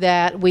fact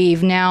that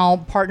we've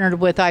now partnered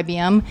with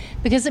IBM,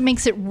 because it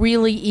makes it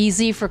really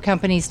easy for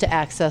companies to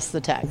access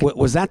the tech.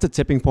 Was that the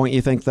tipping point,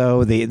 you think,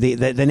 though, the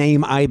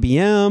name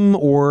IBM?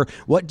 Or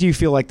what do you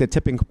feel like the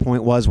tipping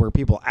point was where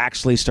people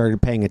actually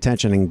started paying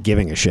attention and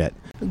giving a shit?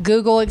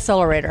 Google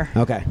Accelerator.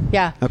 Okay.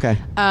 Yeah. Okay.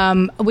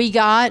 We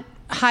got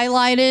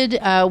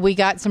highlighted. We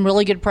got some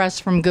really good press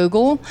from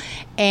Google,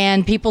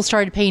 and people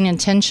started paying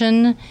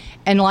attention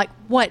and like,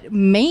 what,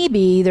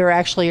 maybe they're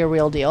actually a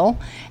real deal.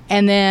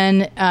 And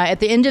then at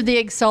the end of the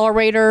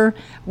accelerator,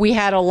 we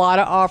had a lot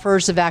of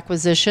offers of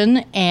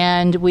acquisition,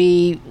 and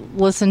we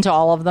listened to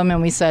all of them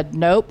and we said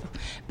nope,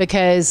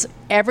 because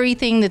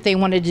everything that they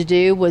wanted to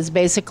do was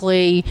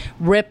basically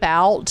rip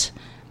out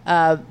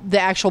the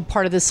actual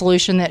part of the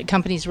solution that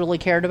companies really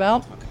cared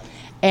about.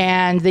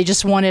 And they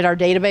just wanted our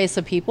database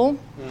of people.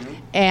 Mm-hmm.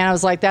 And I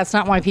was like, that's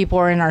not why people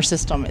are in our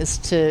system, is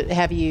to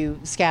have you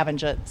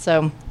scavenge it.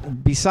 So,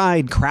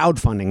 beside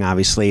crowdfunding,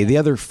 obviously, the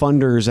other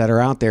funders that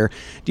are out there,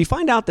 do you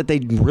find out that they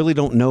really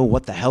don't know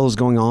what the hell is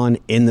going on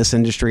in this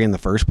industry in the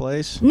first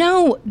place?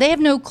 No, they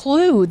have no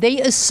clue. They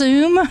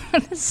assume,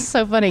 this is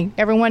so funny,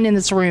 everyone in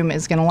this room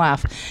is going to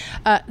laugh.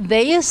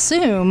 They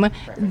assume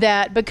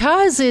that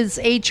because it's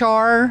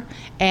HR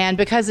and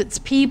because it's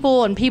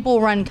people and people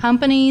run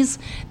companies,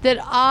 that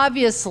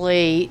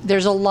obviously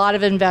there's a lot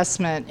of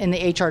investment in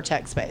the HR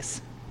tech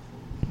space.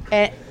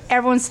 And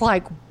everyone's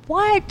like,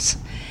 what?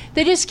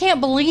 They just can't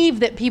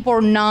believe that people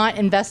are not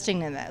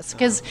investing in this,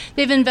 because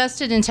they've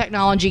invested in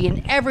technology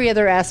in every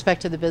other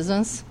aspect of the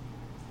business,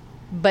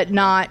 but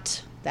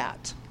not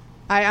that.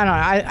 I don't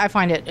know. I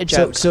find it a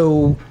joke.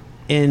 So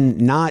in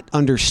not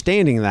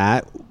understanding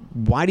that,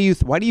 why do you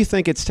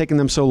think it's taken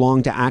them so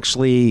long to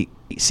actually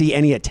see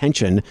any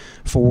attention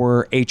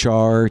for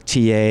HR,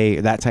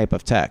 TA, that type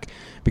of tech,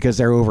 because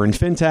they're over in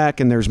fintech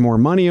and there's more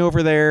money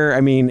over there.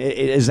 I mean,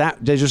 is that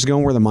they're just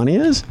going where the money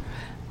is?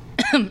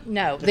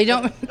 No, they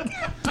don't.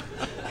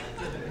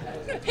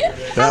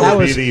 That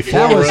would be the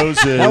Four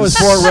Roses. That was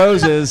Four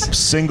Roses.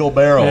 Single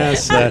barrel.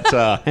 Yes.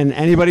 That, and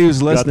anybody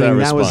who's listening,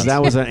 that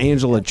response. was an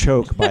Angela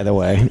choke, by the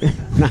way.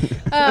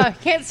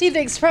 Can't see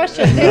the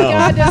expression. Thank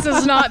God this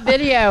is not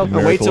video.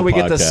 Wait till we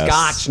get the podcast.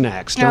 scotch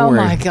next. Don't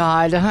worry. My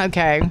God.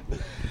 Okay.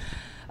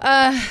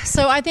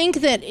 So I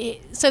think that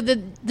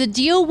the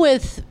deal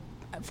with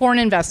foreign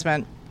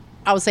investment,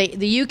 I would say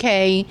the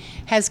UK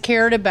has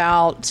cared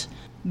about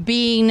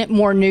being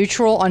more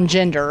neutral on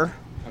gender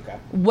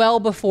well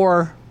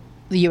before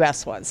the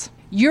US was.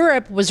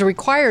 Europe was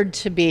required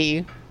to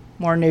be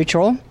more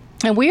neutral,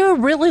 and we were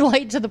really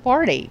late to the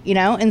party,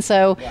 and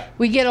so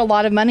we get a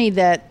lot of money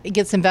that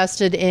gets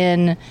invested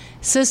in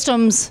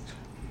systems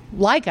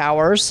like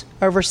ours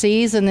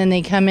overseas, and then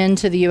they come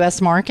into the US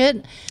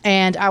market.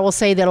 And I will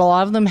say that a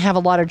lot of them have a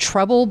lot of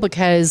trouble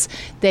because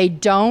they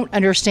don't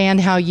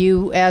understand how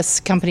US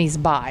companies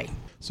buy.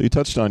 So you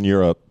touched on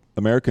Europe.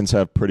 Americans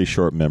have pretty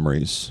short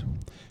memories,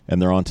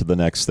 and they're on to the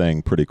next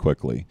thing pretty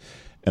quickly.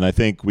 And I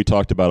think we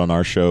talked about on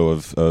our show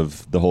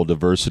of the whole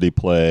diversity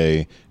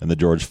play and the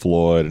George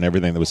Floyd and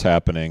everything that was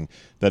happening,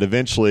 that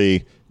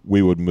eventually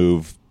we would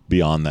move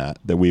beyond that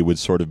we would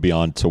sort of be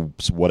on to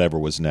whatever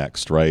was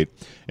next, right?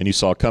 And you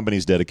saw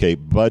companies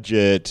dedicate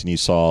budget, and you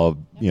saw,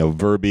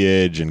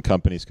 verbiage and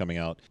companies coming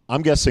out.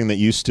 I'm guessing that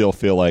you still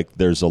feel like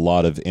there's a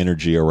lot of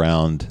energy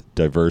around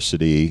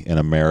diversity in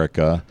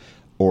America,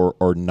 or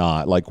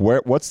not. Like,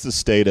 what's the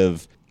state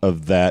of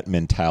that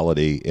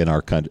mentality in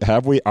our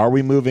country? Are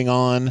we moving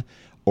on?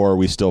 Or are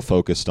we still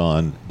focused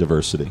on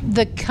diversity?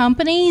 The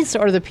companies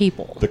or the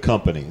people? The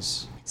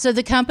companies. So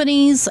the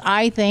companies,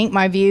 I think,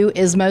 my view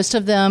is most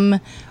of them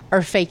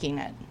are faking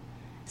it.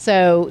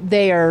 So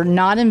they are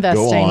not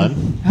investing. Go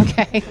on.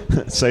 Okay.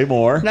 Say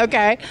more.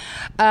 Okay.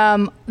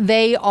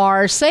 They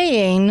are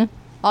saying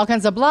all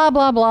kinds of blah,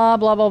 blah, blah,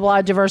 blah, blah,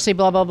 blah, diversity,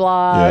 blah, blah,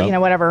 blah,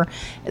 whatever.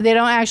 They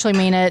don't actually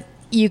mean it.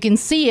 You can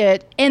see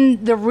it.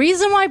 And the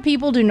reason why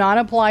people do not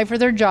apply for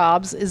their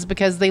jobs is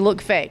because they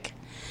look fake.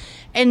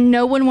 And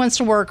no one wants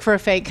to work for a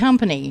fake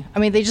company. I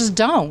mean, they just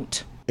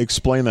don't.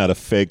 Explain that, a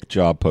fake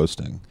job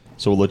posting.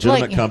 So a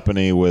legitimate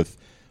company with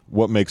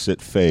what makes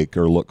it fake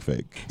or look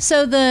fake?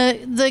 So no,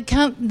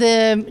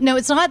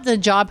 it's not the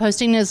job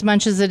posting as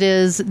much as it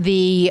is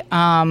the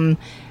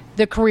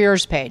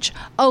careers page.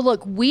 Oh,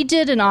 look, we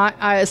did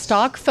a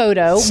stock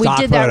photo. We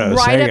did that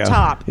right up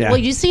top. Yeah. Well,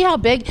 you see how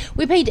big?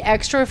 We paid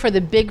extra for the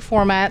big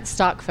format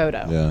stock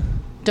photo. Yeah.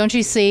 Don't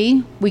you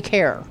see? We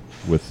care.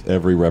 With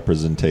every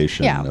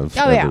representation of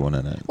everyone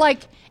in it.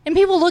 And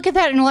people look at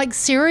that and are like,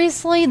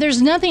 seriously?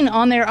 There's nothing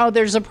on there. Oh,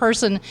 there's a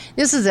person.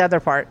 This is the other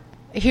part.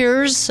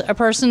 Here's a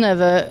person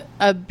of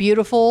a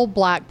beautiful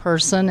black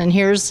person, and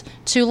here's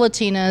two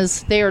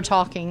Latinas. They are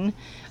talking.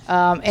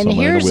 And someone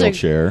here's in a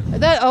wheelchair.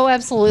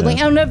 Absolutely.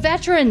 Yeah. Oh, no,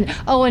 veteran.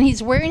 Oh, and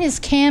he's wearing his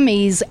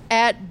camis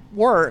at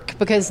work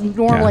because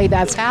normally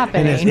that's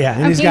happening.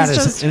 And he's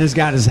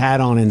got his hat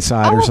on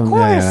inside or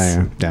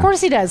something. Of course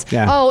he does.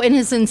 Yeah. Oh, and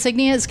his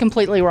insignia is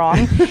completely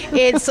wrong.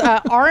 It's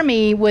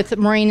Army with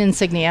Marine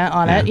insignia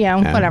on it.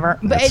 Whatever.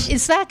 But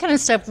it's that kind of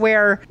stuff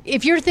where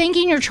if you're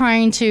thinking you're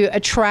trying to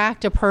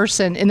attract a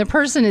person and the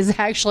person is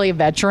actually a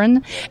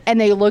veteran,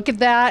 and they look at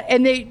that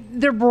and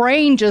their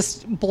brain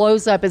just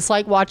blows up. It's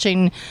like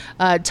watching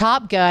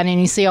Top Gun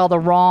and you see all the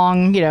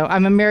wrong.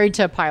 I'm married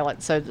to a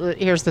pilot, so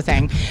here's the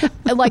thing.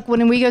 Like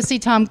when we go see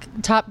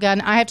Top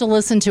Gun, I have to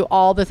listen to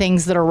all the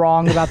things that are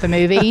wrong about the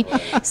movie.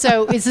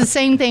 So it's the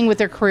same thing with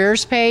their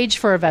careers page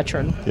for a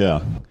veteran.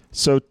 Yeah.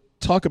 So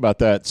talk about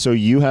that. So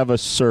you have a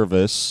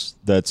service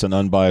that's an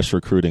unbiased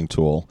recruiting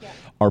tool. Yeah.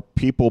 Are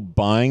people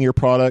buying your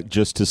product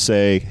just to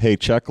say, hey,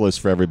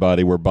 checklist for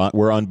everybody,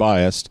 we're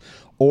unbiased?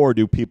 Or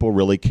do people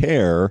really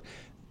care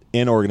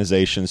in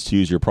organizations to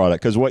use your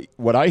product? Because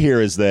what I hear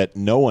is that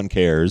no one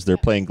cares. They're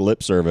playing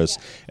lip service,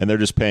 and they're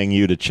just paying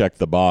you to check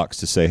the box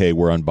to say, hey,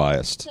 we're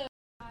unbiased.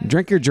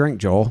 Drink your drink,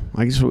 Joel.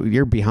 I guess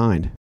you're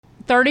behind.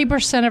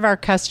 30% of our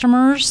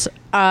customers,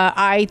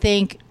 I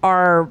think,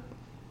 are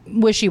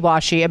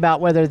wishy-washy about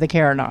whether they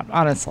care or not,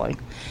 honestly.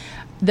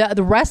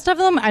 The rest of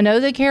them, I know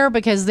they care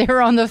because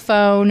they're on the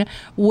phone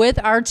with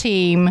our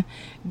team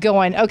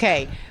going,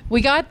 okay,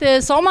 we got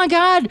this. Oh, my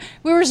God,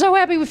 we were so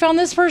happy we found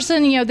this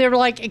person. They were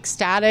like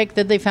ecstatic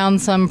that they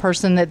found some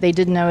person that they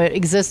didn't know it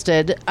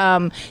existed.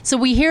 So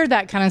we hear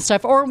that kind of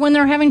stuff. Or when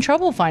they're having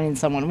trouble finding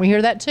someone, we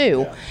hear that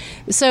too. Yeah.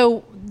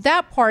 So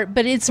that part,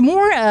 but it's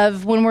more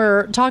of when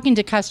we're talking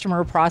to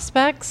customer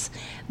prospects,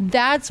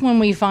 that's when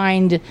we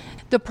find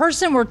the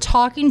person we're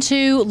talking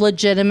to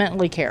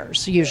legitimately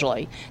cares,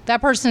 usually.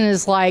 That person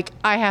is like,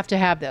 I have to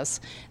have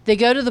this. They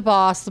go to the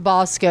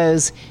boss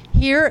goes,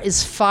 here is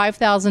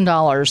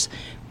 $5,000.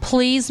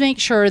 Please make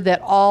sure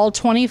that all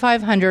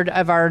 2,500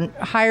 of our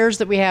hires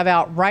that we have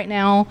out right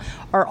now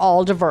are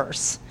all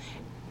diverse.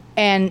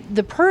 And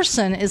the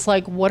person is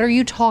like, what are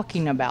you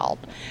talking about?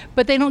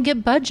 But they don't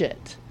get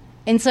budget.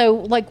 And so,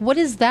 like, what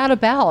is that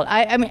about?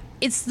 I mean,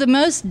 it's the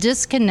most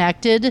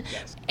disconnected,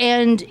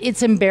 and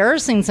it's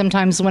embarrassing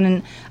sometimes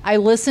when I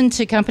listen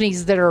to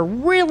companies that are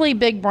really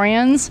big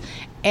brands,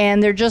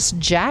 and they're just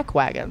jack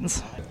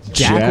wagons.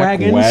 Jack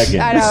wagons?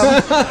 I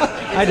know.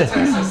 I just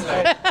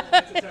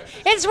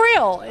It's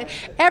real.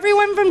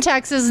 Everyone from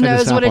Texas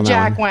knows what a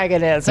jack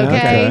wagon is,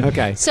 okay?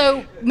 Okay.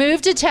 So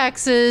move to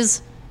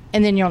Texas,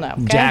 and then you'll know.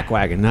 Okay? jack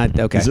wagon, not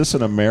okay. Is this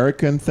an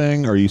American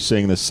thing, or are you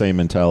seeing the same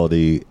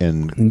mentality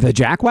in... The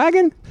jack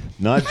wagon?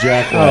 Not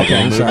jack wagon. Okay,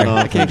 I'm Moving sorry.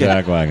 on from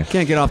jack wagon.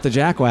 Can't get off the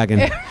jack wagon.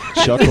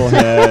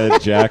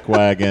 Chucklehead, jack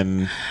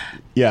wagon.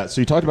 Yeah,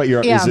 so you talked about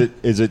Europe. Yeah.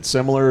 Is it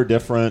similar or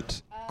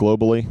different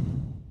globally?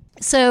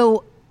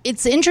 So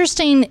it's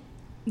interesting.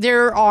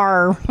 There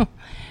are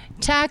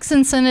tax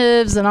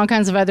incentives and all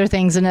kinds of other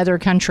things in other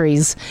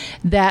countries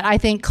that I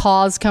think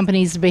cause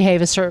companies to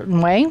behave a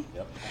certain way.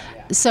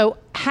 So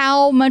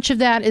how much of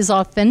that is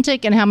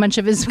authentic and how much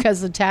of it is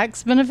because of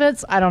tax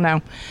benefits, I don't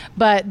know.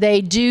 But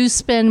they do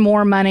spend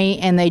more money,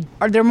 and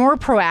they're more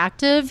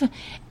proactive,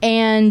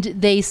 and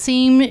they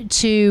seem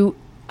to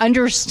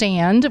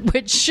understand,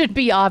 which should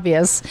be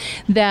obvious,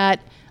 that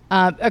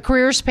a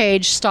careers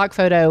page stock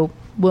photo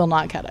will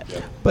not cut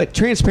it. But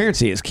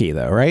transparency is key,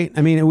 though, right?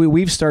 I mean,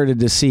 we've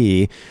started to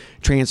see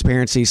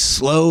transparency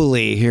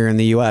slowly here in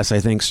the U.S., I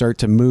think, start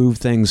to move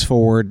things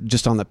forward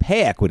just on the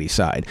pay equity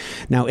side.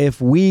 Now, if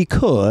we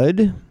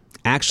could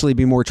actually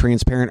be more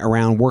transparent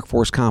around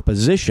workforce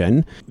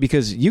composition,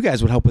 because you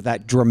guys would help with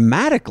that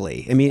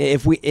dramatically. I mean,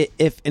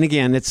 if and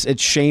again,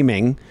 it's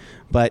shaming,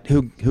 but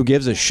who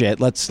gives a shit?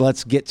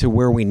 Let's get to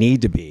where we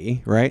need to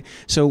be, right?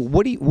 So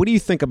what do you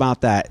think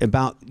about that?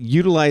 About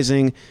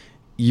utilizing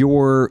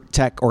your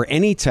tech or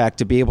any tech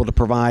to be able to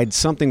provide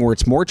something where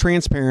it's more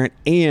transparent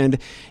and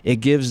it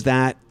gives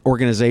that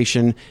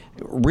organization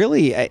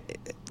really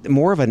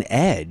more of an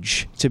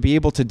edge to be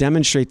able to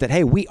demonstrate that,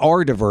 hey, we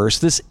are diverse.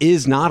 This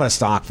is not a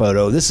stock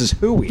photo. This is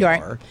who we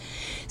are.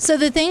 So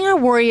the thing I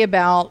worry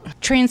about,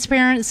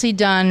 transparency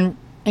done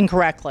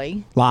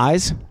incorrectly.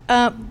 Lies?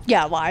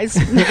 Yeah, lies.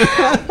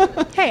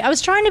 Hey, I was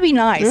trying to be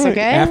nice,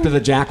 okay? After the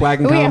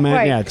jackwagon comment?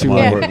 right. Yeah, Come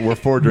on, we're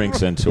 4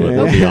 drinks into it.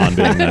 We're beyond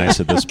being nice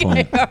at this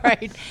point. All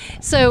right.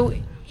 So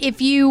if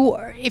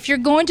you're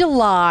going to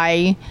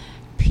lie,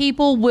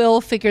 people will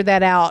figure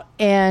that out.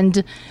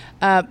 And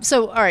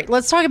so, all right,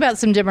 let's talk about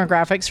some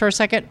demographics for a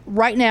second.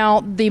 Right now,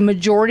 the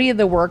majority of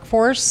the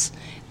workforce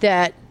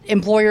that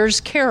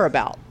employers care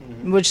about,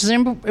 which is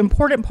an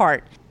important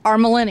part, are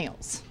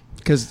millennials.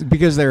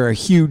 Because they're a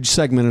huge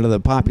segment of the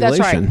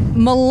population. That's right.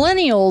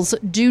 Millennials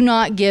do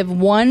not give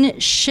one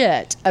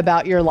shit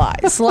about your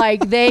lies.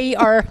 Like, they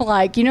are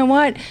like, you know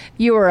what?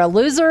 You are a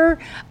loser.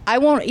 I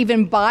won't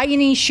even buy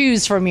any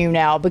shoes from you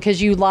now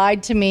because you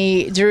lied to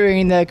me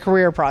during the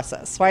career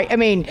process, right? I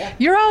mean,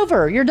 you're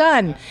over. You're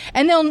done.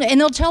 And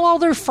they'll tell all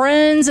their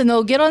friends, and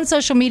they'll get on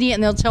social media,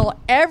 and they'll tell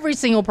every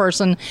single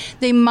person.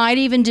 They might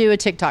even do a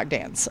TikTok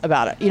dance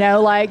about it. You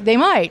know, like, they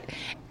might.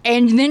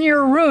 And then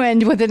you're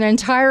ruined with an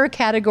entire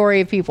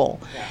category of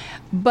people. Yeah.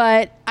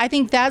 But I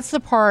think that's the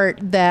part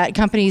that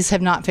companies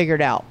have not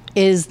figured out,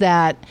 is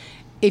that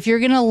if you're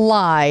going to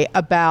lie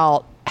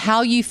about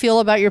how you feel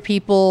about your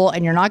people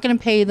and you're not going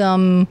to pay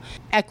them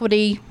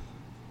equity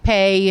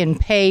pay and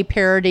pay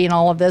parity and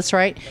all of this,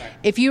 right?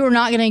 If you are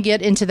not going to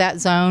get into that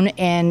zone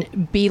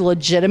and be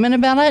legitimate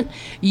about it,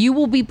 you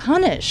will be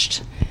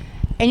punished.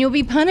 And you'll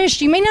be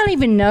punished. You may not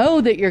even know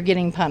that you're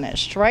getting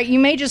punished, right? You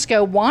may just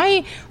go,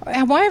 why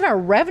have our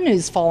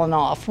revenues fallen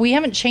off? We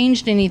haven't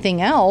changed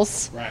anything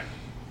else. Right.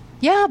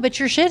 Yeah, but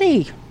you're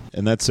shitty.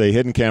 And that's a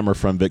hidden camera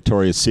from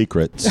Victoria's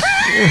Secret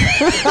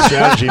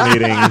strategy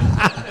meeting.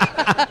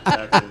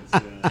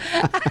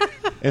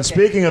 And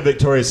speaking of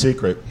Victoria's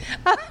Secret.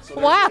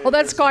 Wow,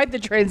 that's quite the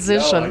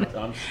transition.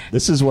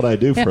 This is what I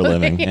do for a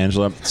living,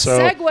 Angela. So,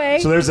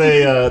 Segue.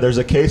 So there's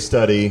a case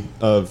study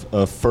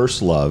of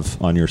First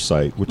Love on your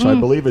site, which I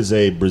believe is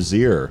a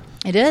brassiere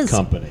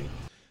company.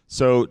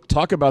 So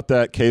talk about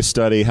that case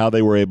study, how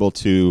they were able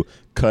to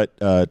cut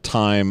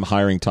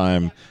hiring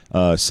time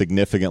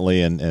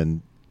significantly,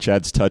 and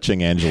Chad's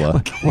touching Angela,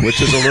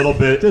 which is a little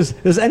bit...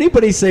 Does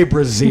anybody say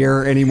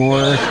brassiere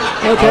anymore?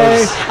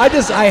 Okay.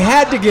 I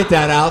had to get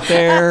that out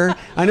there.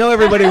 I know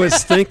everybody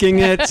was thinking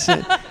it.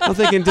 I'm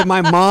thinking, did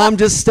my mom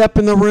just step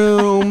in the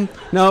room?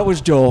 No, it was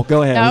Joel.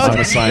 Go ahead. No. I'm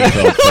a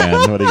Seinfeld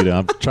fan. What are you doing?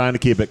 I'm trying to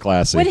keep it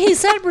classy. When he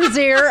said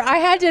brassiere, I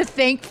had to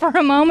think for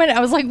a moment. I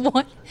was like,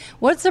 what?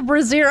 What's a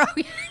brassiere? Oh,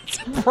 yeah, it's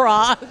a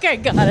bra. Okay,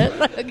 got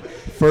it.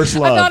 First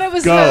Love. I thought it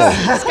was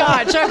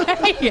Scotch.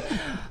 Okay.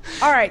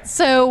 All right,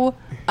 so...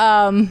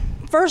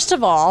 first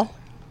of all,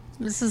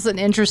 this is an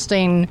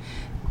interesting...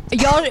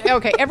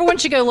 Okay, everyone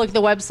should go look at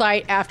the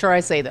website after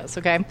I say this,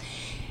 okay?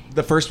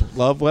 The First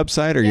Love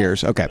website or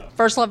yours? Okay.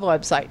 First Love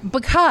website.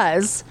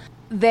 Because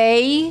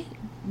they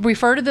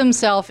refer to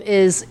themselves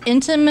as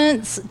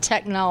Intimates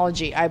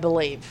Technology, I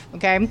believe,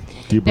 okay?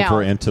 Do you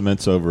prefer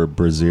Intimates over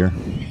brassiere?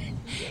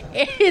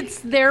 It's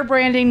their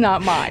branding,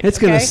 not mine. It's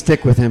going to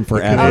stick with him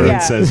forever.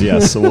 Everyone says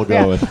yes, so we'll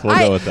go with that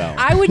one.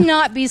 I would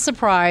not be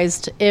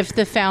surprised if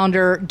the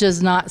founder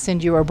does not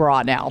send you a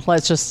bra now.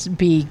 Let's just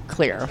be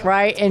clear,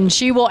 right? And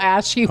she will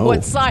ask you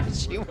what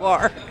size you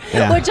are,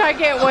 which I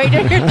can't wait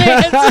to hear the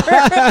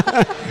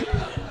answer.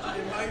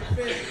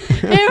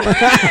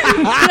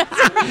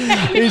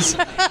 It's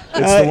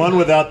the one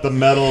without the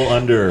metal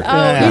under.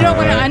 You don't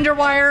want an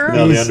underwire?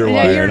 No, the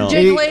underwire. You're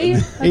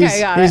jiggly?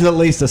 He's at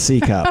least a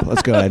C cup.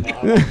 Let's go ahead.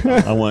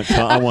 I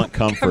want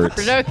comfort.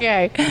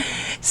 Okay.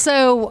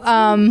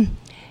 So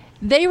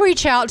they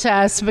reach out to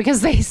us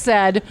because they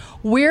said,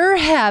 we're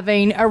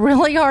having a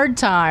really hard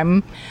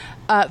time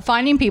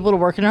finding people to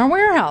work in our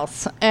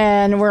warehouse.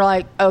 And we're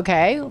like,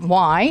 okay,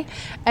 why?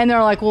 And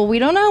they're like, well, we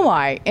don't know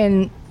why.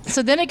 And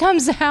so then it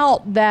comes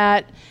out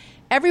that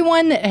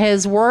everyone that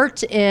has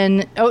worked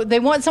in, they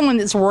want someone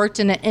that's worked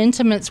in an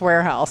intimates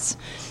warehouse.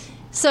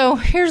 So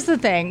here's the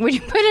thing. When you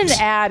put an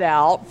ad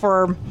out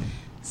for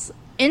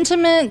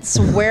intimates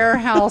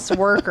warehouse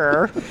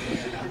worker,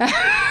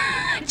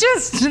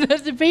 just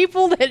the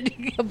people that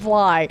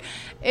apply,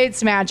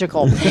 it's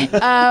magical.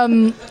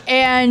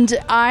 And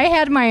I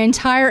had my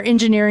entire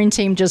engineering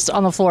team just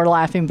on the floor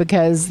laughing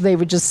because they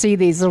would just see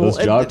these little...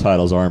 Those job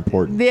titles are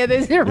important. Yeah,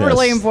 they're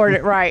really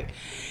important, right.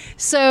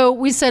 So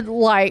we said,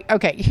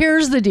 okay,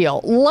 here's the deal.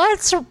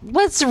 Let's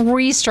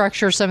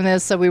restructure some of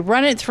this. So we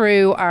run it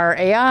through our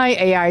AI.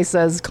 AI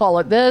says, call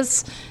it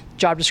this.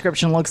 Job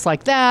description looks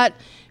like that.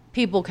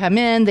 People come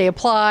in, they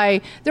apply.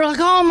 They're like,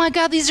 oh my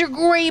God, these are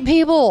great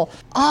people.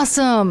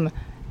 Awesome.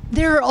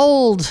 They're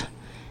old.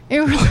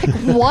 And we're like,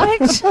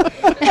 what?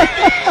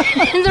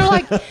 And they're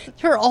like,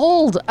 they're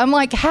old. I'm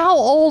like, how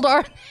old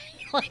are they?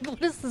 Like, what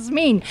does this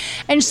mean?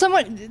 And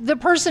the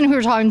person who we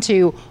were talking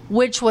to,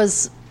 which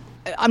was...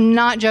 I'm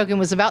not joking,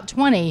 was about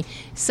 20,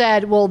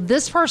 said, well,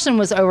 this person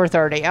was over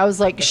 30. I was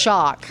like,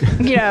 shock,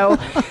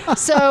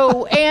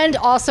 So, and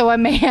also a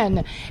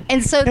man.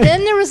 And so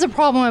then there was a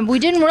problem. We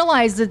didn't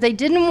realize that they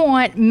didn't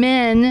want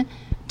men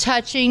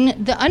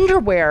touching the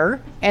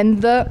underwear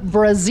and the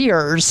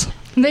brasiers.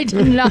 They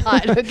did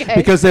not, okay.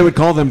 Because they would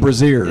call them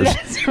brasiers.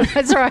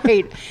 That's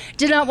right.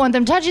 Did not want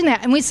them touching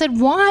that. And we said,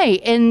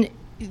 why? And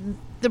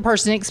the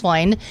person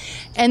explained.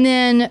 And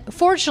then,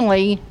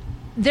 fortunately,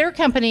 their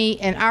company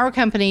and our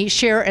company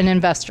share an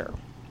investor.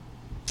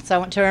 So I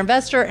went to our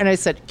investor and I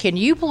said, can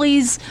you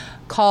please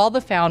call the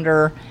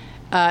founder?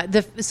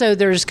 So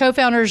there's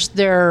co-founders,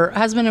 their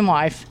husband and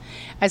wife.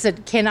 I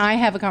said, can I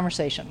have a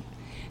conversation?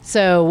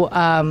 So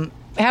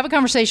have a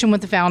conversation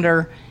with the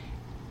founder.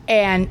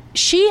 And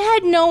she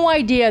had no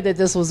idea that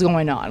this was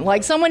going on.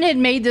 Like, someone had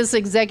made this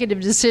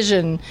executive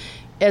decision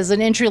as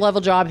an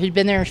entry-level job, who'd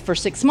been there for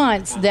 6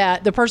 months,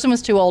 that the person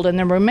was too old and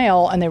they were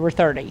male and they were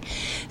 30.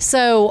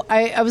 So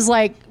I was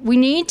like, we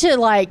need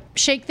to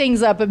shake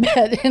things up a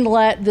bit and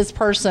let this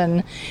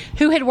person,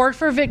 who had worked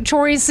for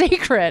Victoria's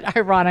Secret,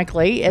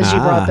 ironically, as you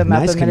brought them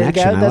up a minute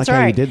ago. That's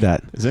right. How you did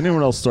that. Is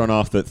anyone else thrown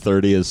off that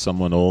 30 is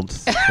someone old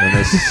in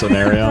this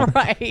scenario?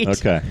 Right.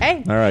 Okay.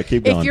 Hey, all right,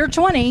 keep going. If you're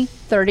 20,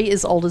 30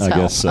 is old as hell. I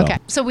guess so. Okay.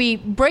 So we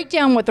break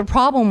down what the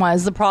problem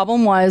was. The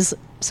problem was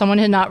someone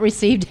had not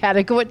received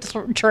adequate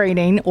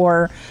training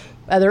or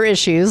other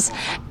issues.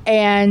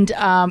 And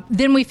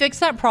then we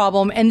fixed that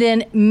problem. And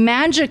then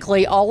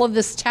magically, all of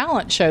this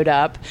talent showed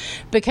up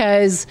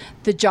because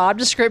the job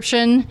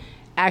description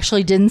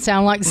actually didn't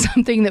sound like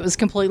something that was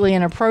completely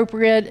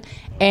inappropriate.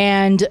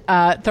 And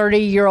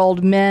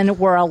 30-year-old men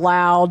were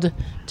allowed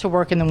to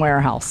work in the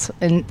warehouse.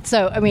 And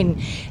so, I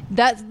mean,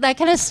 that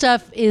kind of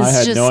stuff is I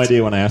had just... no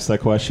idea when I asked that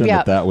question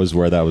that was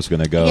where that was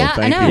going to go. Yeah,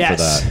 Thank I know. you for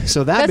that.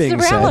 So that's being the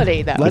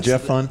reality, said, though. Did you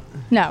have fun?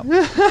 No.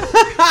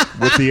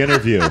 With the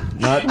interview.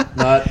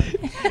 Not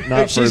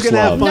She's first gonna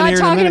have love. fun. Not here in a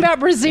talking minute. about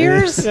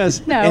brasiers?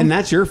 Yes. No. And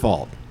that's your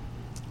fault.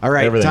 All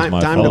right, Everything's time my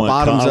to fault.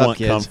 bottoms I up, want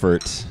kids.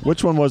 comfort.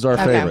 Which one was our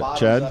favorite,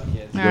 Chad? Up,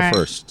 kids. Go All right.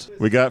 first.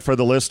 We got, for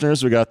the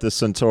listeners, we got the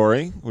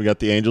Centauri, we got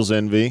the Angel's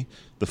Envy,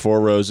 the Four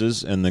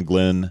Roses, and the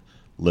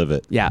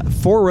Glenlivet. Yeah,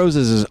 Four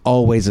Roses is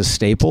always a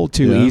staple.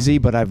 Too Yeah. easy,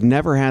 but I've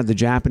never had the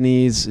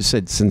Japanese. You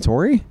said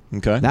Centauri?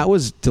 Okay. That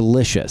was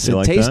delicious. You It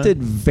like tasted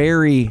that?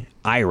 very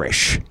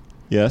Irish,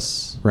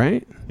 Yes.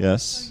 right?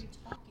 Yes.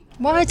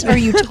 What are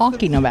you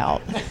talking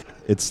about?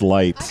 It's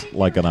light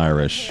like an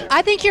Irish.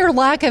 I think your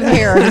lack of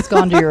hair has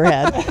gone to your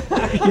head.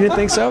 You didn't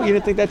think so? You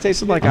didn't think that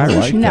tasted like I Irish?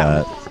 like No.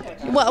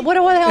 that. What the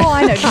hell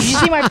I know? Did you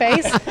see my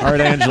face? All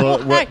right,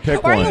 Angela,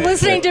 pick Are one. you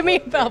listening to me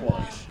about...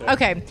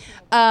 Okay.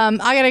 I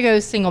got to go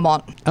single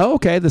malt. Oh,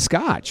 okay, the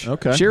Scotch.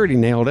 Okay. She already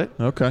nailed it.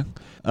 Okay.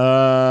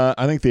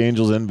 I think the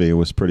Angel's Envy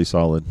was pretty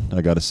solid.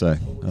 I gotta say.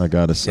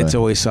 It's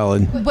always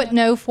solid. But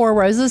no Four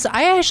Roses.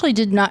 I actually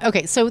did not.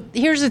 Okay, so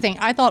here's the thing.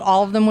 I thought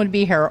all of them would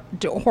be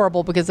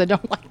horrible because I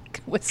don't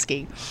like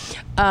whiskey.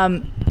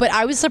 But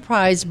I was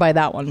surprised by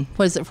that one.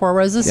 Was it Four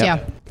Roses? Yep.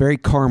 Yeah. Very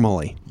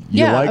caramely.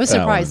 Yeah, I was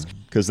surprised.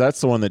 Because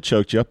that's the one that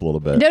choked you up a little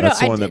bit. No, that's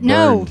the I one that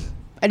no. burned.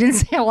 I didn't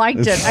say I liked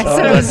it. I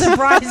said I was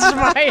surprised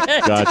by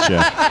it. Gotcha.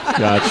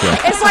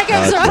 It's like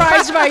I'm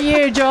surprised by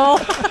you, Joel.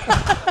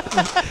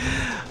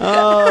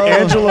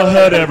 Angela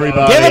Hood,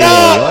 everybody. Give it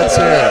up! Let's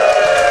hear it.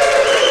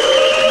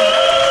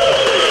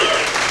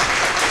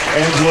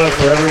 Angela,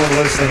 for everyone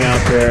listening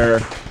out there,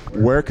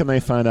 where can they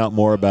find out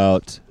more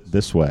about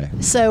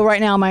ThisWay? So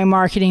right now my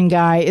marketing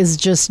guy is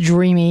just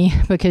dreamy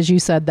because you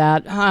said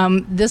that.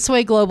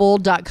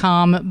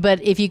 ThisWayGlobal.com.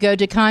 But if you go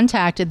to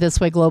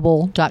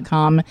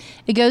contact@thiswayglobal.com,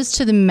 it goes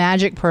to the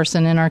magic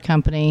person in our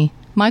company,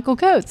 Michael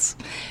Coates,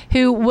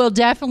 who will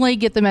definitely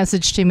get the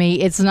message to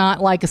me. It's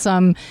not like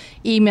some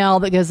email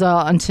that goes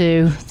out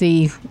onto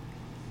the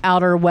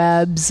outer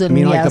webs. And I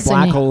mean, like the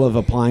black hole of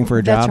applying for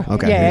a job? Right.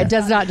 Okay. Yeah, it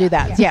does not do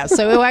that. Yeah,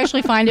 so it will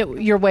actually find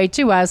your way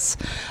to us.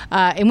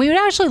 And we would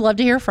actually love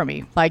to hear from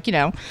you. Like,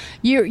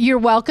 you're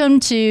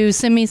welcome to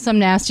send me some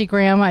nasty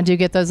gram. I do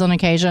get those on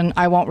occasion.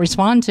 I won't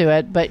respond to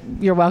it, but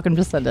you're welcome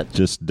to send it.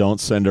 Just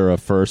don't send her a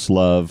First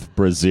Love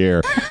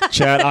brassiere.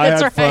 Chad, I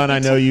had fun. I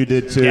know you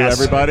did too. Yes.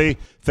 Everybody,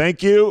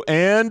 thank you,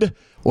 and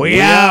we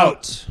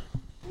out.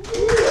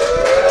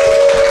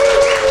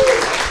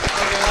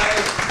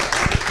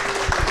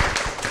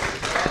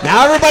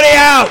 Now everybody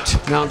out.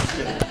 No.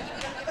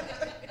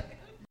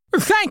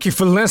 Thank you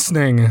for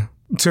listening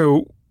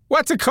to,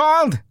 what's it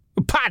called?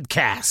 A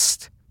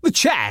podcast. The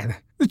Chad.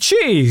 The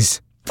Cheese.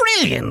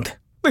 Brilliant.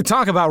 They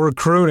talk about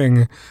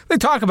recruiting. They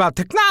talk about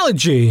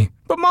technology.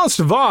 But most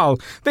of all,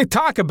 they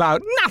talk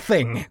about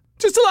nothing.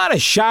 Just a lot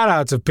of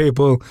shout-outs of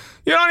people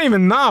you don't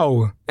even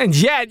know. And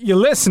yet you're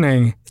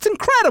listening. It's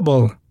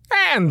incredible.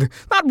 And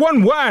not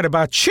one word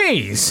about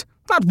cheese.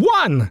 Not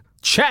one.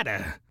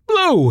 Cheddar.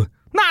 Blue.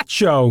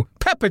 Nacho,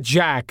 pepper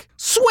jack,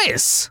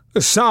 Swiss.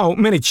 So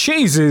many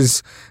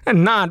cheeses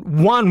and not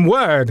one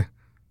word.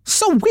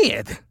 So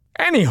weird.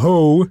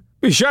 Anywho,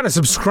 be sure to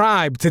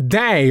subscribe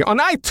today on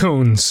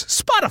iTunes,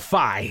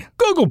 Spotify,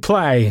 Google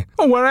Play,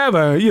 or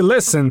wherever you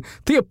listen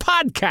to your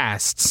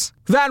podcasts.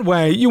 That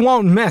way you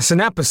won't miss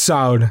an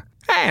episode.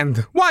 And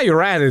while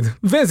you're at it,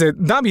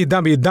 visit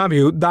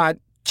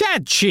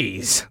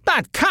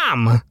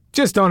www.chadcheese.com.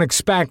 Just don't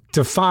expect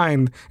to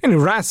find any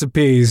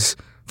recipes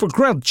for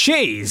grilled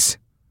cheese.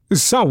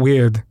 It's so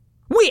weird.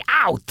 We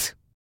out!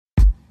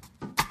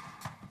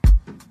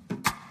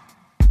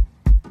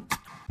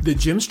 The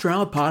Jim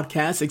Stroud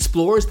Podcast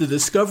explores the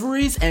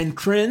discoveries and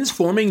trends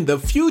forming the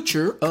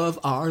future of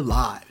our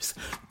lives.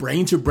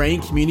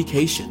 Brain-to-brain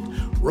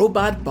communication,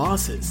 robot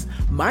bosses,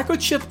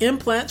 microchip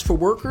implants for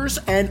workers,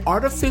 and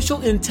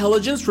artificial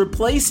intelligence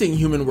replacing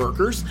human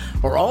workers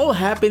are all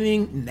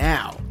happening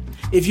now.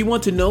 If you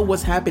want to know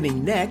what's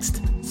happening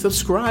next,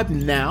 subscribe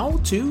now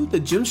to the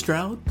Jim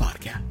Stroud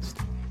Podcast.